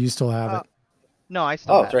 Or do you still have it? No, I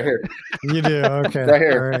still have it's right here. You do? Okay. It's right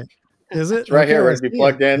here. All right. Is it? It's right here. Ready to be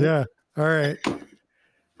plugged in. Yeah. All right.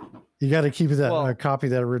 You got to keep that copy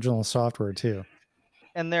of that original software too.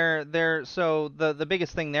 And so the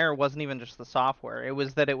biggest thing there wasn't even just the software. It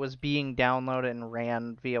was that it was being downloaded and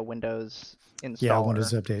ran via Windows installer. Yeah,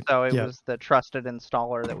 Windows Update. So it was the trusted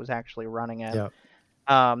installer that was actually running it. Yeah.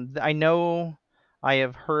 I know I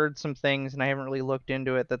have heard some things, and I haven't really looked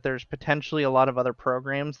into it, that there's potentially a lot of other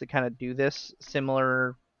programs that kind of do this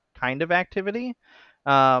similar kind of activity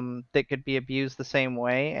that could be abused the same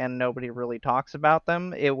way, and nobody really talks about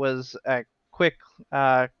them. It was a quick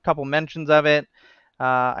couple mentions of it.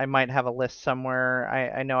 I might have a list somewhere.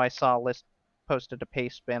 I know I saw a list posted to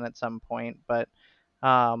Pastebin at some point, but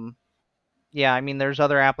yeah, I mean, there's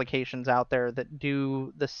other applications out there that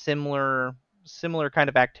do the similar kind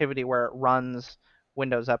of activity where it runs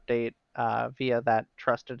Windows Update via that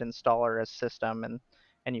trusted installer as system,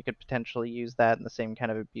 and you could potentially use that in the same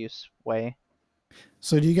kind of abuse way.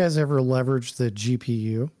 So do you guys ever leverage the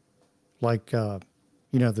GPU, like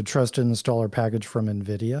the trusted installer package from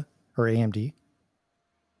NVIDIA or AMD?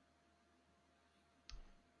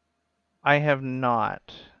 I have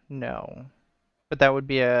not, no. But that would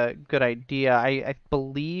be a good idea. I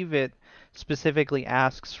believe it specifically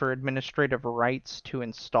asks for administrative rights to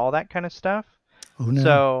install that kind of stuff. Oh, no.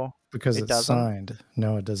 So because it's signed.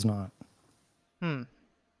 No, it does not.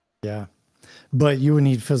 Yeah. But you would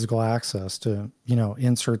need physical access to,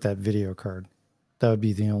 insert that video card. That would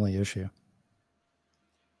be the only issue.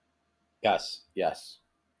 Yes. Yeah.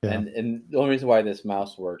 And the only reason why this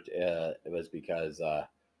mouse worked it was because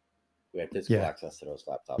we had physical access to those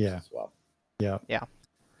laptops as well. Yeah.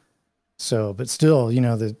 So, but still,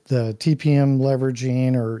 the TPM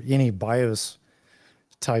leveraging or any BIOS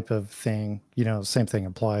type of thing, same thing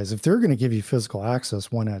applies. If they're going to give you physical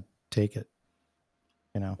access, why not take it?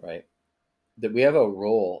 Right. that we have a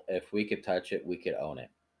rule: if we could touch it, we could own it.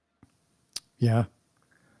 Yeah.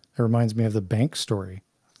 It reminds me of the bank story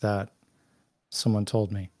that someone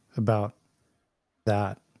told me about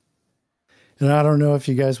that. And I don't know if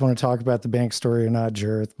you guys want to talk about the bank story or not,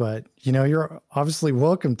 Jareth, but you're obviously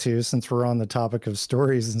welcome to, since we're on the topic of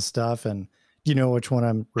stories and stuff. And you know which one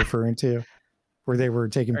I'm referring to, where they were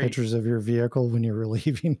taking pictures of your vehicle when you were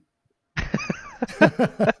leaving.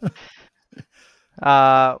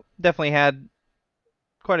 Definitely had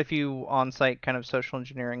quite a few on-site kind of social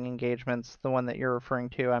engineering engagements. The one that you're referring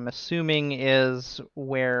to, I'm assuming, is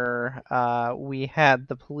where we had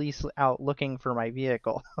the police out looking for my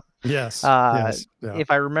vehicle. Yes. Yes. Yeah.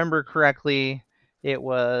 If I remember correctly, it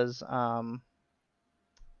was I'll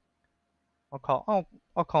call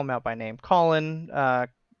him out by name. Colin.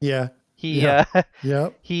 Yeah. He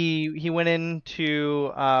Yep. he went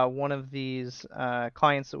into one of these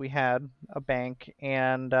clients that we had, a bank,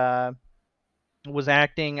 and was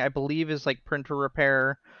acting, I believe, as like printer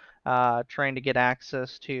repair, trying to get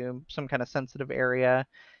access to some kind of sensitive area.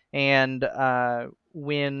 And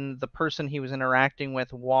when the person he was interacting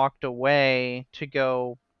with walked away to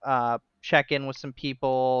go check in with some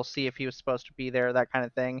people, see if he was supposed to be there, that kind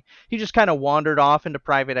of thing, he just kind of wandered off into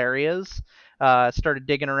private areas, started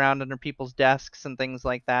digging around under people's desks and things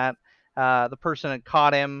like that. The person had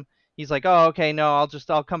caught him. He's like, "Oh, okay, no,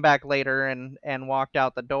 I'll come back later," and walked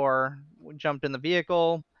out the door. We jumped in the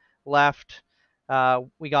vehicle, left.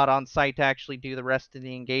 We got on site to actually do the rest of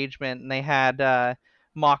the engagement, and they had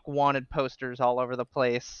mock wanted posters all over the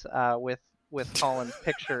place with Colin's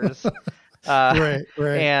pictures. Right.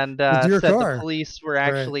 And your said car. The police were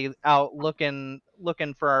actually out looking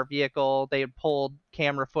for our vehicle. They had pulled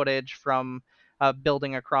camera footage from a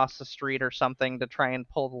building across the street or something to try and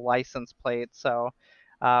pull the license plate. So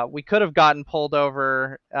we could have gotten pulled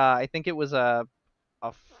over. I think it was a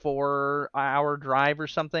 4-hour drive or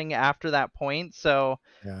something after that point. So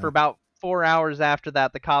for about 4 hours after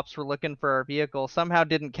that, the cops were looking for our vehicle. Somehow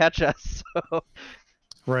didn't catch us. So.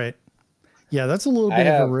 Right. Yeah, that's a little bit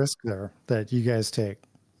of a risk there that you guys take.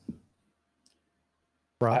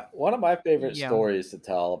 One of my favorite stories to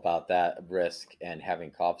tell about that risk and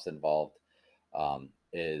having cops involved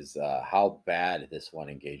is how bad this one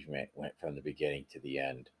engagement went from the beginning to the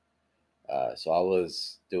end. So I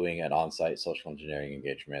was doing an on-site social engineering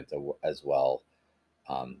engagement as well,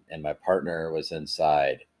 and my partner was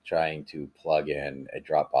inside trying to plug in a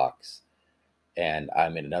Dropbox, and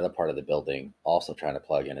I'm in another part of the building also trying to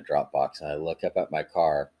plug in a Dropbox. And I look up at my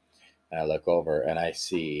car, and I look over, and I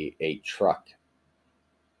see a truck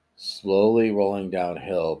slowly rolling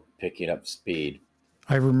downhill, picking up speed.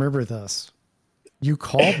 I remember this. You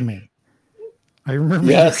called me. I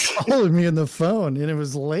remember you calling me on the phone, and it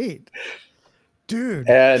was late. Dude.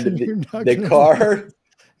 And the car,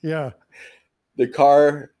 the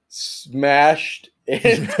car smashed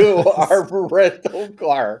into our rental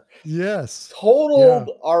car. Yes.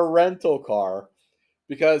 Totaled our rental car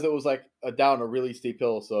because it was like down a really steep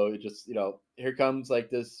hill. So it just, here comes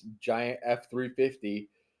like this giant F-350.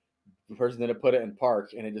 The person didn't put it in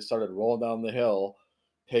park, and it just started rolling down the hill,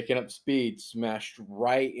 picking up speed, smashed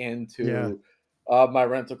right into my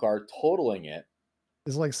rental car, totaling it.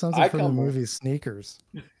 It's like something from the movie Sneakers,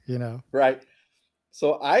 Right.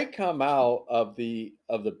 So I come out of the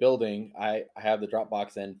building. I have the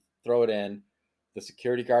Dropbox in, throw it in. The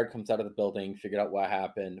security guard comes out of the building, figured out what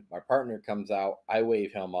happened. My partner comes out. I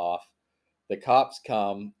wave him off. The cops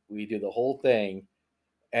come. We do the whole thing.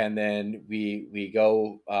 And then we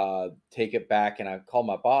go take it back. And I call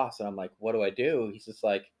my boss, and I'm like, what do I do? He's just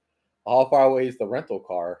like, how far away is the rental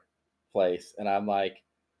car place? And I'm like,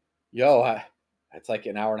 yo, it's like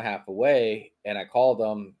an hour and a half away. And I called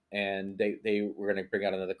them, and they were going to bring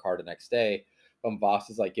out another car the next day. But my boss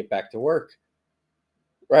is like, get back to work.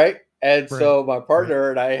 Right. And so my partner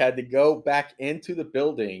and I had to go back into the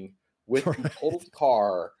building with the totaled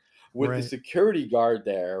car, with the security guard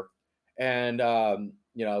there. And,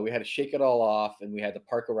 we had to shake it all off, and we had to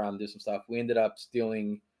park around and do some stuff. We ended up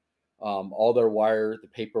stealing all their the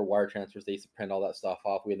paper wire transfers. They used to print all that stuff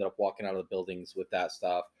off. We ended up walking out of the buildings with that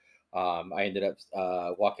stuff. I ended up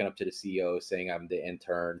walking up to the CEO saying I'm the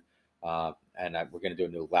intern, and we're going to do a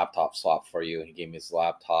new laptop swap for you. And he gave me his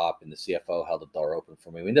laptop, and the CFO held the door open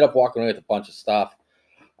for me. We ended up walking away with a bunch of stuff.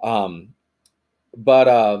 But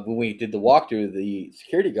when we did the walkthrough, the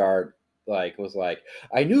security guard was like,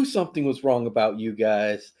 I knew something was wrong about you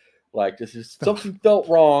guys. Like, this is something felt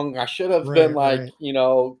wrong. I should have been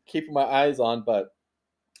keeping my eyes on, but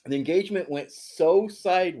the engagement went so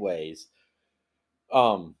sideways.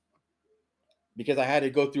 because I had to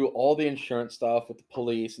go through all the insurance stuff with the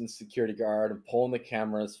police and security guard and pulling the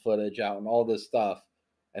cameras footage out and all this stuff.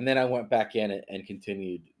 And then I went back in and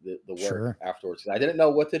continued the work Sure. afterwards. I didn't know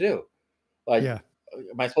what to do. Like, Yeah.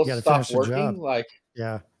 am I You supposed got to to stop finish the working? job. Like,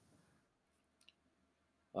 Yeah.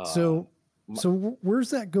 uh, So, where's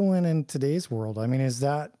that going in today's world? I mean, is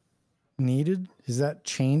that needed? Is that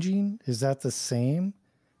changing? Is that the same?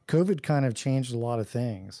 COVID kind of changed a lot of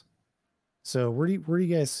things. So where do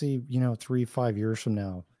you guys see, 3, 5 years from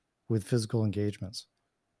now with physical engagements?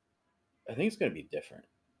 I think it's going to be different,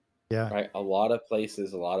 Yeah. right? A lot of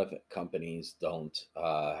places, a lot of companies don't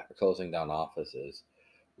are closing down offices,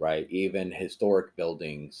 right? Even historic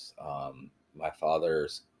buildings. My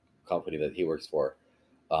father's company that he works for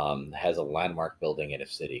has a landmark building in a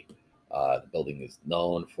city. The building is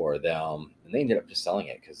known for them, and they ended up just selling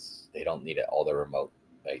it because they don't need it all the remote.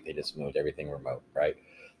 Like they just moved everything remote, right?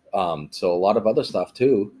 So a lot of other stuff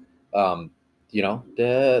too. Um,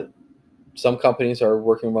 the some companies are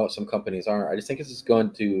working remote, some companies aren't. I just think this is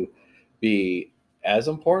going to be as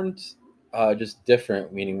important, just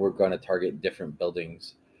different. Meaning we're going to target different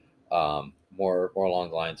buildings, more along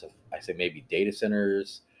the lines of I say maybe data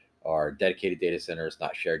centers or dedicated data centers,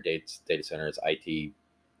 not shared data centers, IT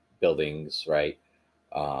buildings, right?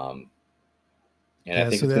 Um, and I Yeah.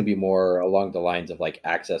 think So it's going that to be more along the lines of like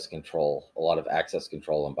access control, a lot of access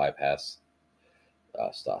control and bypass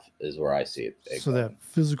stuff is where I see it so that going.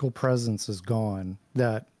 physical presence is gone.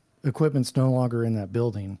 That equipment's no longer in that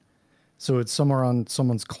building. So it's somewhere on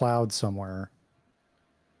someone's cloud somewhere.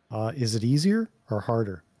 Is it easier or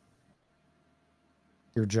harder?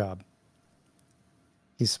 Your job.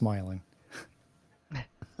 He's smiling.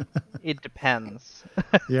 It depends.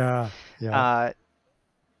 Yeah. Yeah. uh,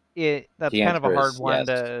 that's The kind of a answer hard is one yes.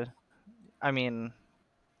 to. I mean,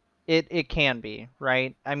 it can be,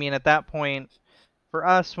 right? I mean, at that point, for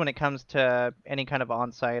us, when it comes to any kind of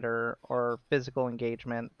on-site or physical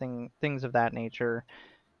engagement, things of that nature,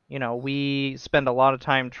 we spend a lot of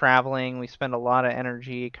time traveling. We spend a lot of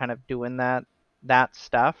energy kind of doing that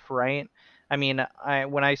stuff, right? I mean,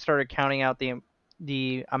 when I started counting out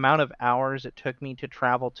the amount of hours it took me to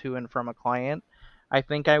travel to and from a client, I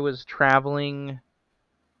think I was traveling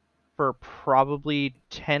for probably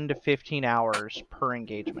 10 to 15 hours per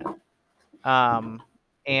engagement. Um,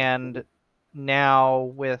 and now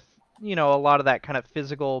with, a lot of that kind of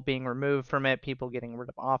physical being removed from it, people getting rid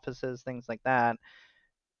of offices, things like that,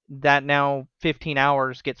 that now 15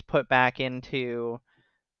 hours gets put back into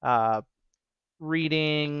uh,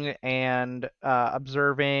 reading and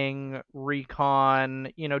observing,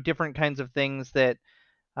 recon, different kinds of things that,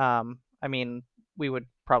 I mean, we would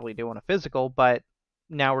probably do on a physical, but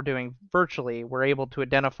now we're doing virtually. We're able to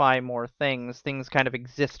identify more things. Things kind of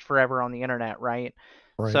exist forever on the internet, right?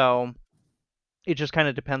 Right. So it just kind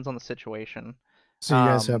of depends on the situation. So you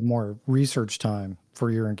guys have Um, more research time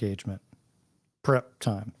for your engagement, prep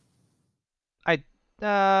time. I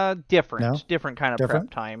No? different kind of prep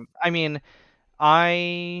Different? time. I mean,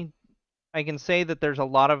 I I can say that there's a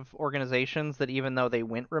lot of organizations that even though they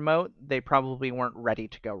went remote, they probably weren't ready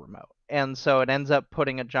to go remote. And so it ends up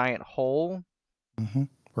putting a giant hole Hmm.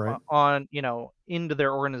 Right. on, into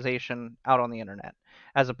their organization out on the internet,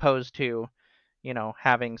 as opposed to,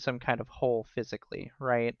 having some kind of hole physically,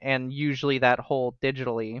 right? And usually that hole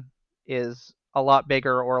digitally is a lot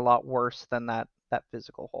bigger or a lot worse than that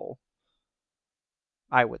physical hole,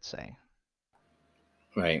 I would say.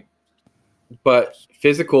 Right. But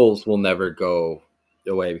physicals will never go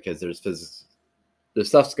away because there's physics. The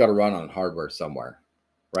stuff's got to run on hardware somewhere,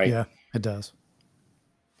 right? Yeah, it does.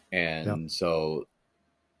 Yep. And so,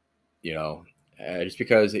 you know, just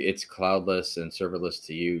because it's cloudless and serverless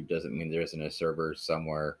to you doesn't mean there isn't a server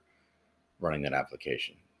somewhere running that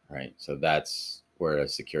application, right? So that's where a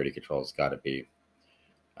security control's got to be.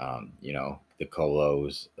 The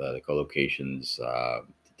colos, the colocations, the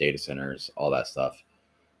data centers, all that stuff.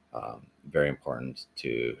 Very important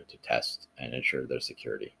to test and ensure their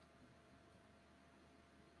security.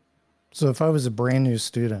 So if I was a brand new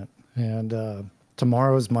student and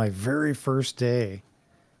tomorrow is my very first day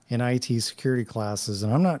in IT security classes,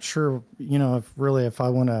 and I'm not sure, if I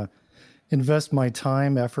want to invest my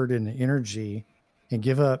time, effort, and energy and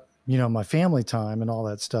give up, my family time and all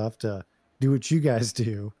that stuff to do what you guys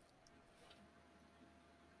do,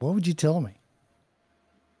 what would you tell me?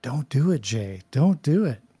 Don't do it, Jay. Don't do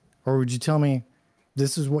it. Or would you tell me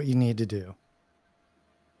this is what you need to do?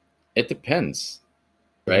 It depends,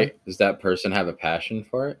 Yeah. right? Does that person have a passion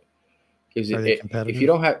for it? Because Are they if you competitive?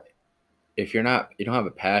 don't have, if you're not, you don't have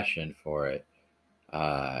a passion for it,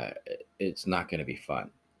 uh, it's not going to be fun,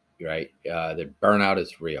 right? The burnout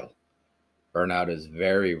is real. burnout is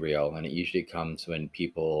very real, and it usually comes when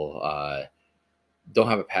people don't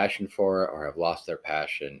have a passion for it or have lost their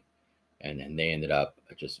passion, and they ended up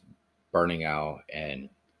just burning out. And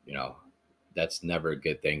you know, that's never a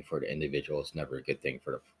good thing for the individual. It's never a good thing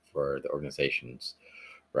for the organizations,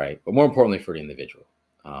 right? But more importantly, for the individual.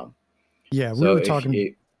 Um, Yeah, we so were if talking,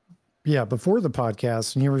 it, yeah, before the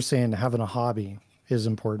podcast, and you were saying having a hobby is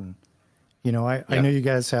important. I yeah, know you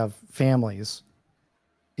guys have families,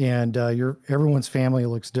 and everyone's family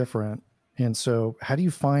looks different. And so, how do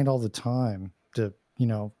you find all the time to,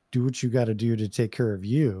 do what you got to do to take care of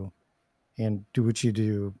you and do what you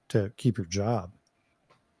do to keep your job?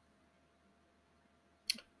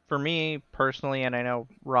 For me personally, and I know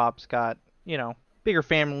Rob's got, bigger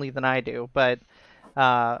family than I do, but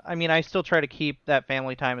I mean, I still try to keep that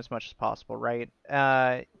family time as much as possible, right?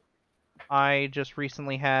 I just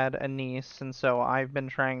recently had a niece, and so I've been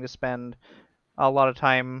trying to spend a lot of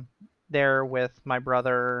time there with my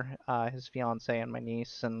brother, his fiance, and my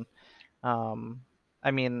niece. And um,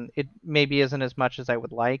 I mean, it maybe isn't as much as I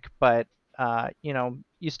would like, but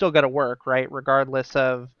you still got to work, right? Regardless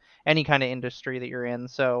of any kind of industry that you're in.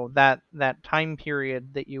 So that time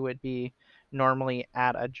period that you would be normally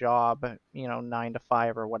at a job, 9 to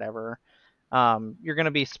 5 or whatever, you're going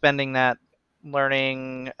to be spending that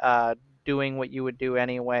learning, doing what you would do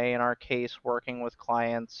anyway. In our case, working with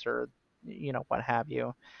clients or what have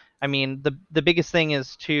you. I mean, the biggest thing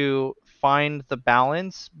is to find the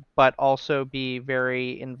balance, but also be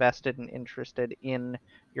very invested and interested in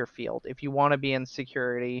your field. If you want to be in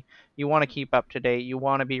security, you want to keep up to date, you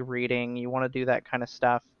want to be reading, you want to do that kind of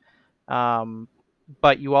stuff. Um,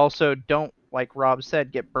 but you also don't, like Rob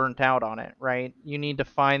said, get burnt out on it, right? You need to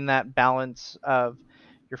find that balance of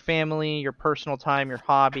your family, your personal time, your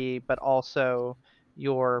hobby, but also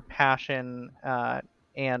your passion,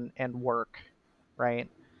 and work, right?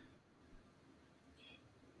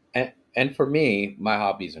 and for me, my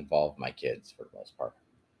hobbies involve my kids for the most part,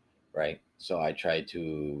 right? So I try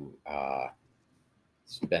to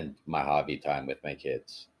spend my hobby time with my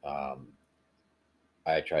kids.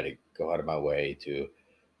 I try to go out of my way to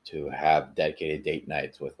have dedicated date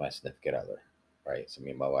nights with my significant other, right? So me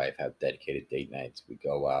and my wife have dedicated date nights. We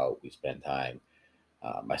go out, we spend time.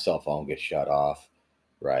 My cell phone gets shut off,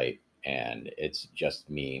 right? And it's just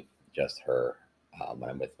me, just her. When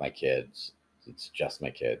I'm with my kids, it's just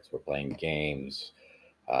my kids. We're playing games,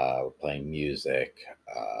 we're playing music,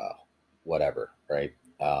 uh, whatever, right?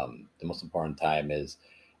 The most important time is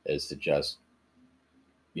to just,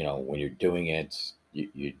 when you're doing it,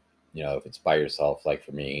 if it's by yourself, like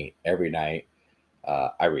for me, every night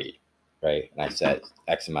I read, right? And I set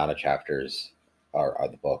X amount of chapters are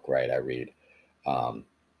the book, right? I read. Um,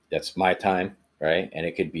 that's my time, right? And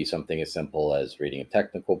it could be something as simple as reading a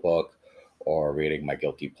technical book or reading my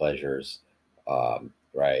guilty pleasures,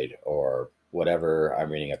 right? Or whatever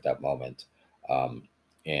I'm reading at that moment. Um,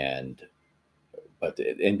 and, but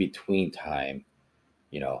in between time,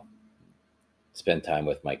 you know, spend time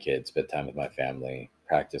with my kids, spend time with my family,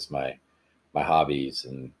 practice my hobbies,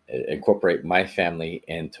 and incorporate my family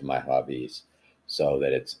into my hobbies, so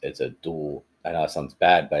that it's a dual. I know it sounds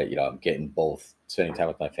bad, but I'm getting both, spending time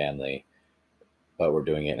with my family, but we're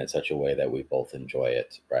doing it in such a way that we both enjoy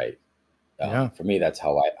it, right? Yeah. For me, that's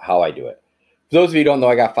how I do it. For those of you who don't know,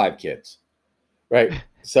 I got 5 kids, right?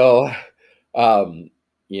 So, um,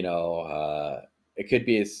 you know, it could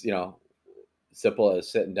be as simple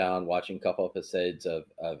as sitting down watching a couple episodes of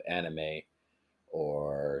anime,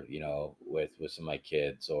 or with some of my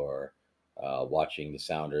kids, or watching the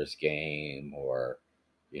Sounders game, or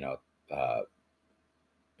you know uh,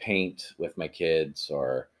 paint with my kids,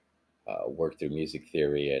 or work through music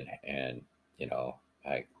theory. And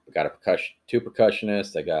I got two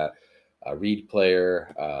percussionists. I got a reed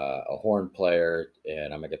player, a horn player,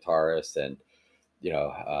 and I'm a guitarist, and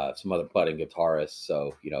some other budding guitarists.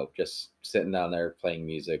 So just sitting down there playing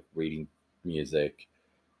music, reading music,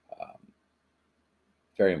 um,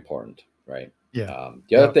 very important, right? Yeah.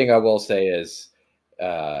 The other Yep. thing I will say is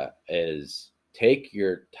take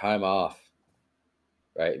your time off,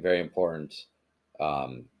 right? Very important.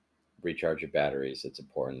 Um, Recharge your batteries. It's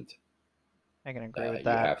important. I can agree with You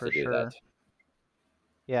that have for to do that. sure.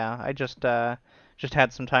 Yeah, I just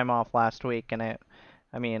had some time off last week, and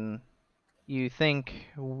I mean, you think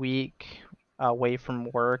a week away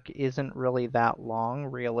from work isn't really that long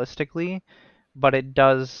realistically, but it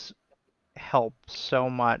does help so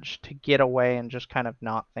much to get away and just kind of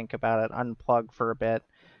not think about it, unplug for a bit.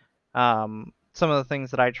 Some of the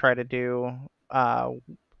things that I try to do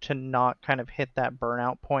to not kind of hit that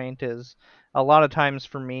burnout point is, a lot of times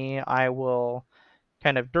for me, I will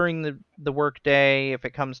kind of during the work day. If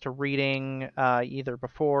it comes to reading, either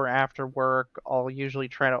before or after work, I'll usually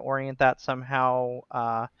try to orient that somehow,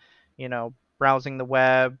 browsing the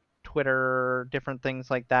web, Twitter, different things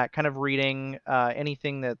like that. Kind of reading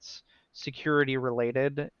anything that's security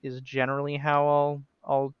related is generally how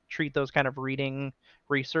I'll treat those kind of reading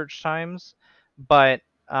research times. But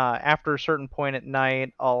after a certain point at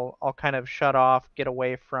night, I'll kind of shut off, get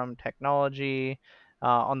away from technology.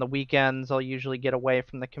 On the weekends, I'll usually get away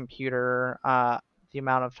from the computer. The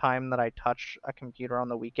amount of time that I touch a computer on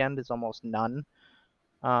the weekend is almost none.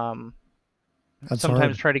 Um, That's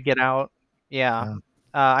Sometimes hard. try to get out. Yeah. Yeah.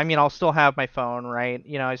 I mean, I'll still have my phone, right?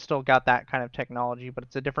 I still got that kind of technology, but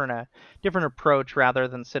it's a different approach rather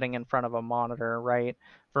than sitting in front of a monitor, right?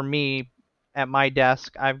 For me, at my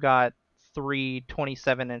desk, I've got three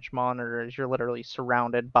 27-inch monitors. You're literally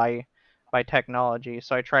surrounded by technology,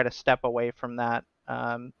 so I try to step away from that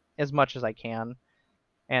as much as I can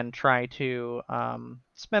and try to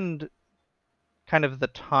spend kind of the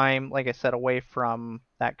time, like I said, away from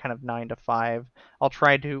that kind of 9 to 5. I'll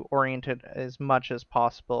try to orient it as much as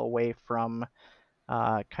possible away from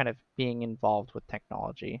kind of being involved with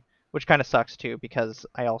technology, which kind of sucks too because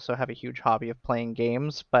I also have a huge hobby of playing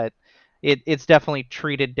games, but it's definitely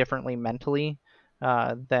treated differently mentally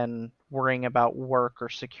than worrying about work or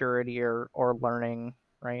security or learning,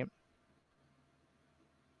 right?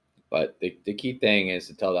 But the key thing is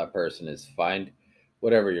to tell that person is find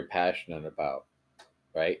whatever you're passionate about,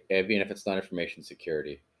 right? Even if it's not information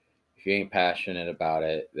security. If you ain't passionate about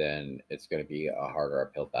it, then it's going to be a harder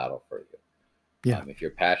uphill battle for you. Yeah. If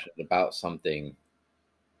you're passionate about something,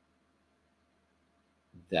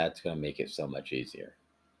 that's going to make it so much easier.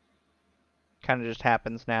 Kind of just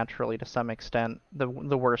happens naturally to some extent. The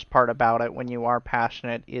worst part about it when you are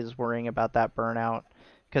passionate is worrying about that burnout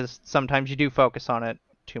because sometimes you do focus on it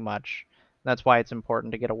too much. That's why it's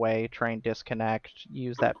important to get away, try and disconnect,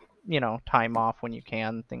 use that, time off when you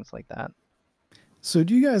can, things like that. So,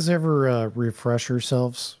 do you guys ever refresh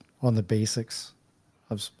yourselves on the basics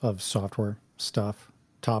of software stuff,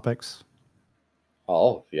 topics?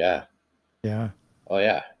 Oh yeah, Yeah. oh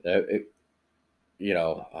yeah. You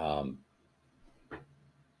know,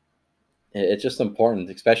 it's just important,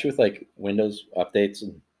 especially with like Windows updates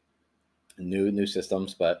and new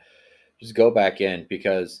systems. But just go back in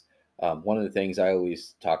because one of the things I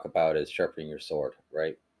always talk about is sharpening your sword.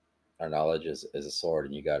 Right, our knowledge is a sword,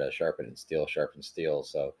 and you got to sharpen steel.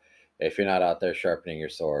 So if you're not out there sharpening your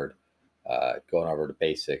sword, going over the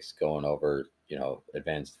basics, going over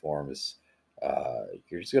advanced forms,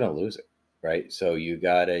 you're just gonna lose it. Right, so you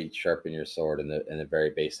gotta sharpen your sword, and the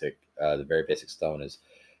very basic stone is,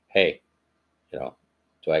 hey, you know,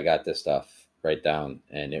 do I got this stuff right down?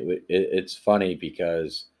 And it's funny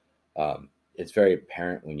because it's very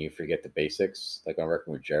apparent when you forget the basics. Like when I'm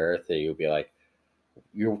working with Jareth, you'll be like,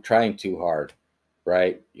 you're trying too hard,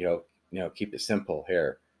 right? Keep it simple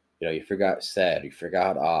here. You forgot sed, you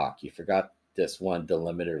forgot awk, you forgot this one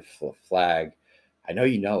delimiter flag. I know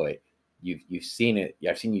it. You've seen it.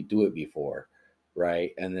 I've seen you do it before,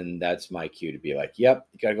 right? And then that's my cue to be like, yep,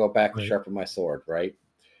 you got to go back and Right. sharpen my sword, right?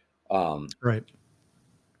 Um, Right.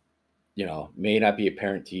 may not be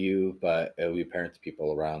apparent to you, but it'll be apparent to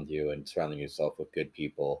people around you, and surrounding yourself with good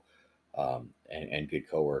people and good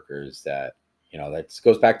coworkers that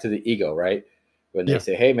goes back to the ego, right? When they Yeah.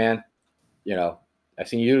 say, hey, man, you know, I've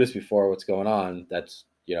seen you do this before. What's going on? That's,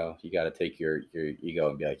 you got to take your ego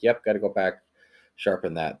and be like, yep, got to go back,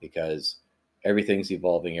 sharpen that because everything's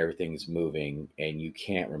evolving, everything's moving, and you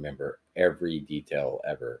can't remember every detail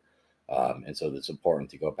ever. And so it's important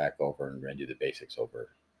to go back over and do the basics over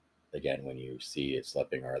again when you see it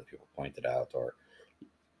slipping or other people point it out, or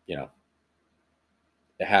you know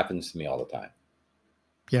it happens to me all the time,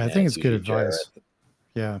 Yeah. I and think it's it's good usually advice. Jareth.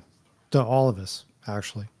 Yeah. To all of us,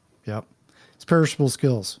 actually. Yep. It's perishable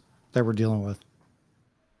skills that we're dealing with.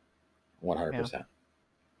 Yeah. 100%.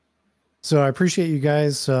 So I appreciate you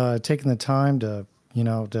guys taking the time to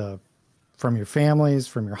from your families,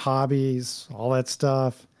 from your hobbies, all that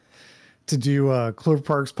stuff, to do Clover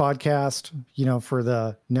Park's podcast, for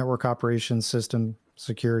the network operations system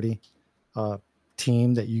security uh,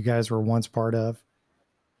 team that you guys were once part of.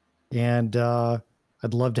 And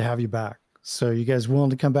I'd love to have you back. So you guys willing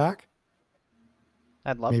to come back?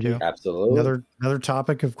 I'd love Maybe to. Absolutely. another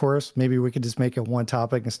topic, of course. Maybe we could just make it one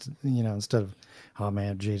topic instead of, oh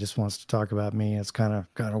man, Jay just wants to talk about me. It's kind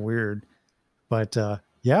of weird. But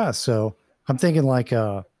yeah, so I'm thinking like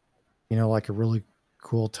a really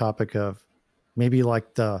cool topic of maybe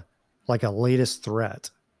like a latest threat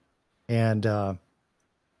and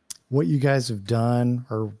what you guys have done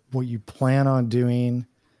or what you plan on doing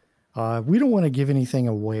We don't want to give anything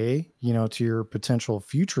away, to your potential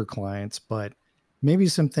future clients, but maybe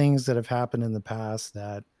some things that have happened in the past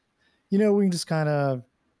that, we can just kind of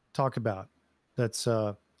talk about that's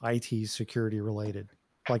IT security related,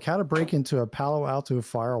 like how to break into a Palo Alto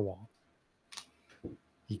firewall.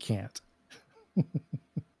 You can't.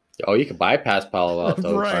 Oh, you can bypass Palo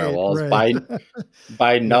Alto Right, firewalls right.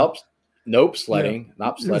 by Yeah. nope sledding,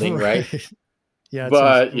 not sledding, right? Yeah, it's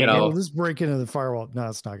But like, hey, well, just break into the firewall. No,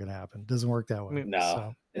 it's not going to happen. It doesn't work that way. no,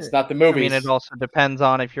 So it's not the I mean, movies. it also depends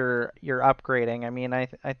on if you're upgrading. I mean, I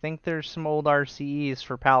think there's some old RCEs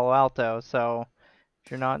for Palo Alto, so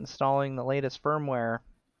if you're not installing the latest firmware,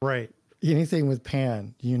 right, anything with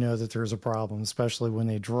pan, that there's a problem, especially when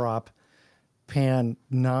they drop pan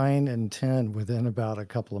 9 and 10 within about a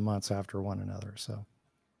couple of months after one another. So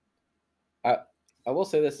I I will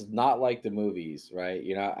say this is not like the movies, right?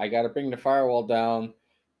 I got to bring the firewall down,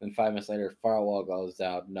 then 5 minutes later, firewall goes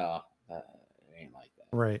down. No, it ain't like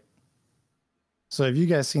that. right. So have you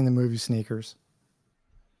guys seen the movie Sneakers?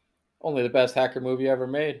 Only the best hacker movie ever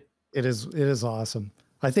made. It is awesome.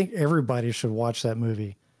 I think everybody should watch that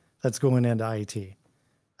movie that's going into IT.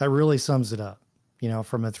 That really sums it up,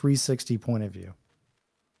 from a 360 point of view.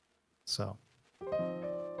 So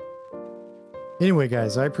anyway,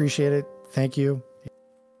 guys, I appreciate it. Thank you.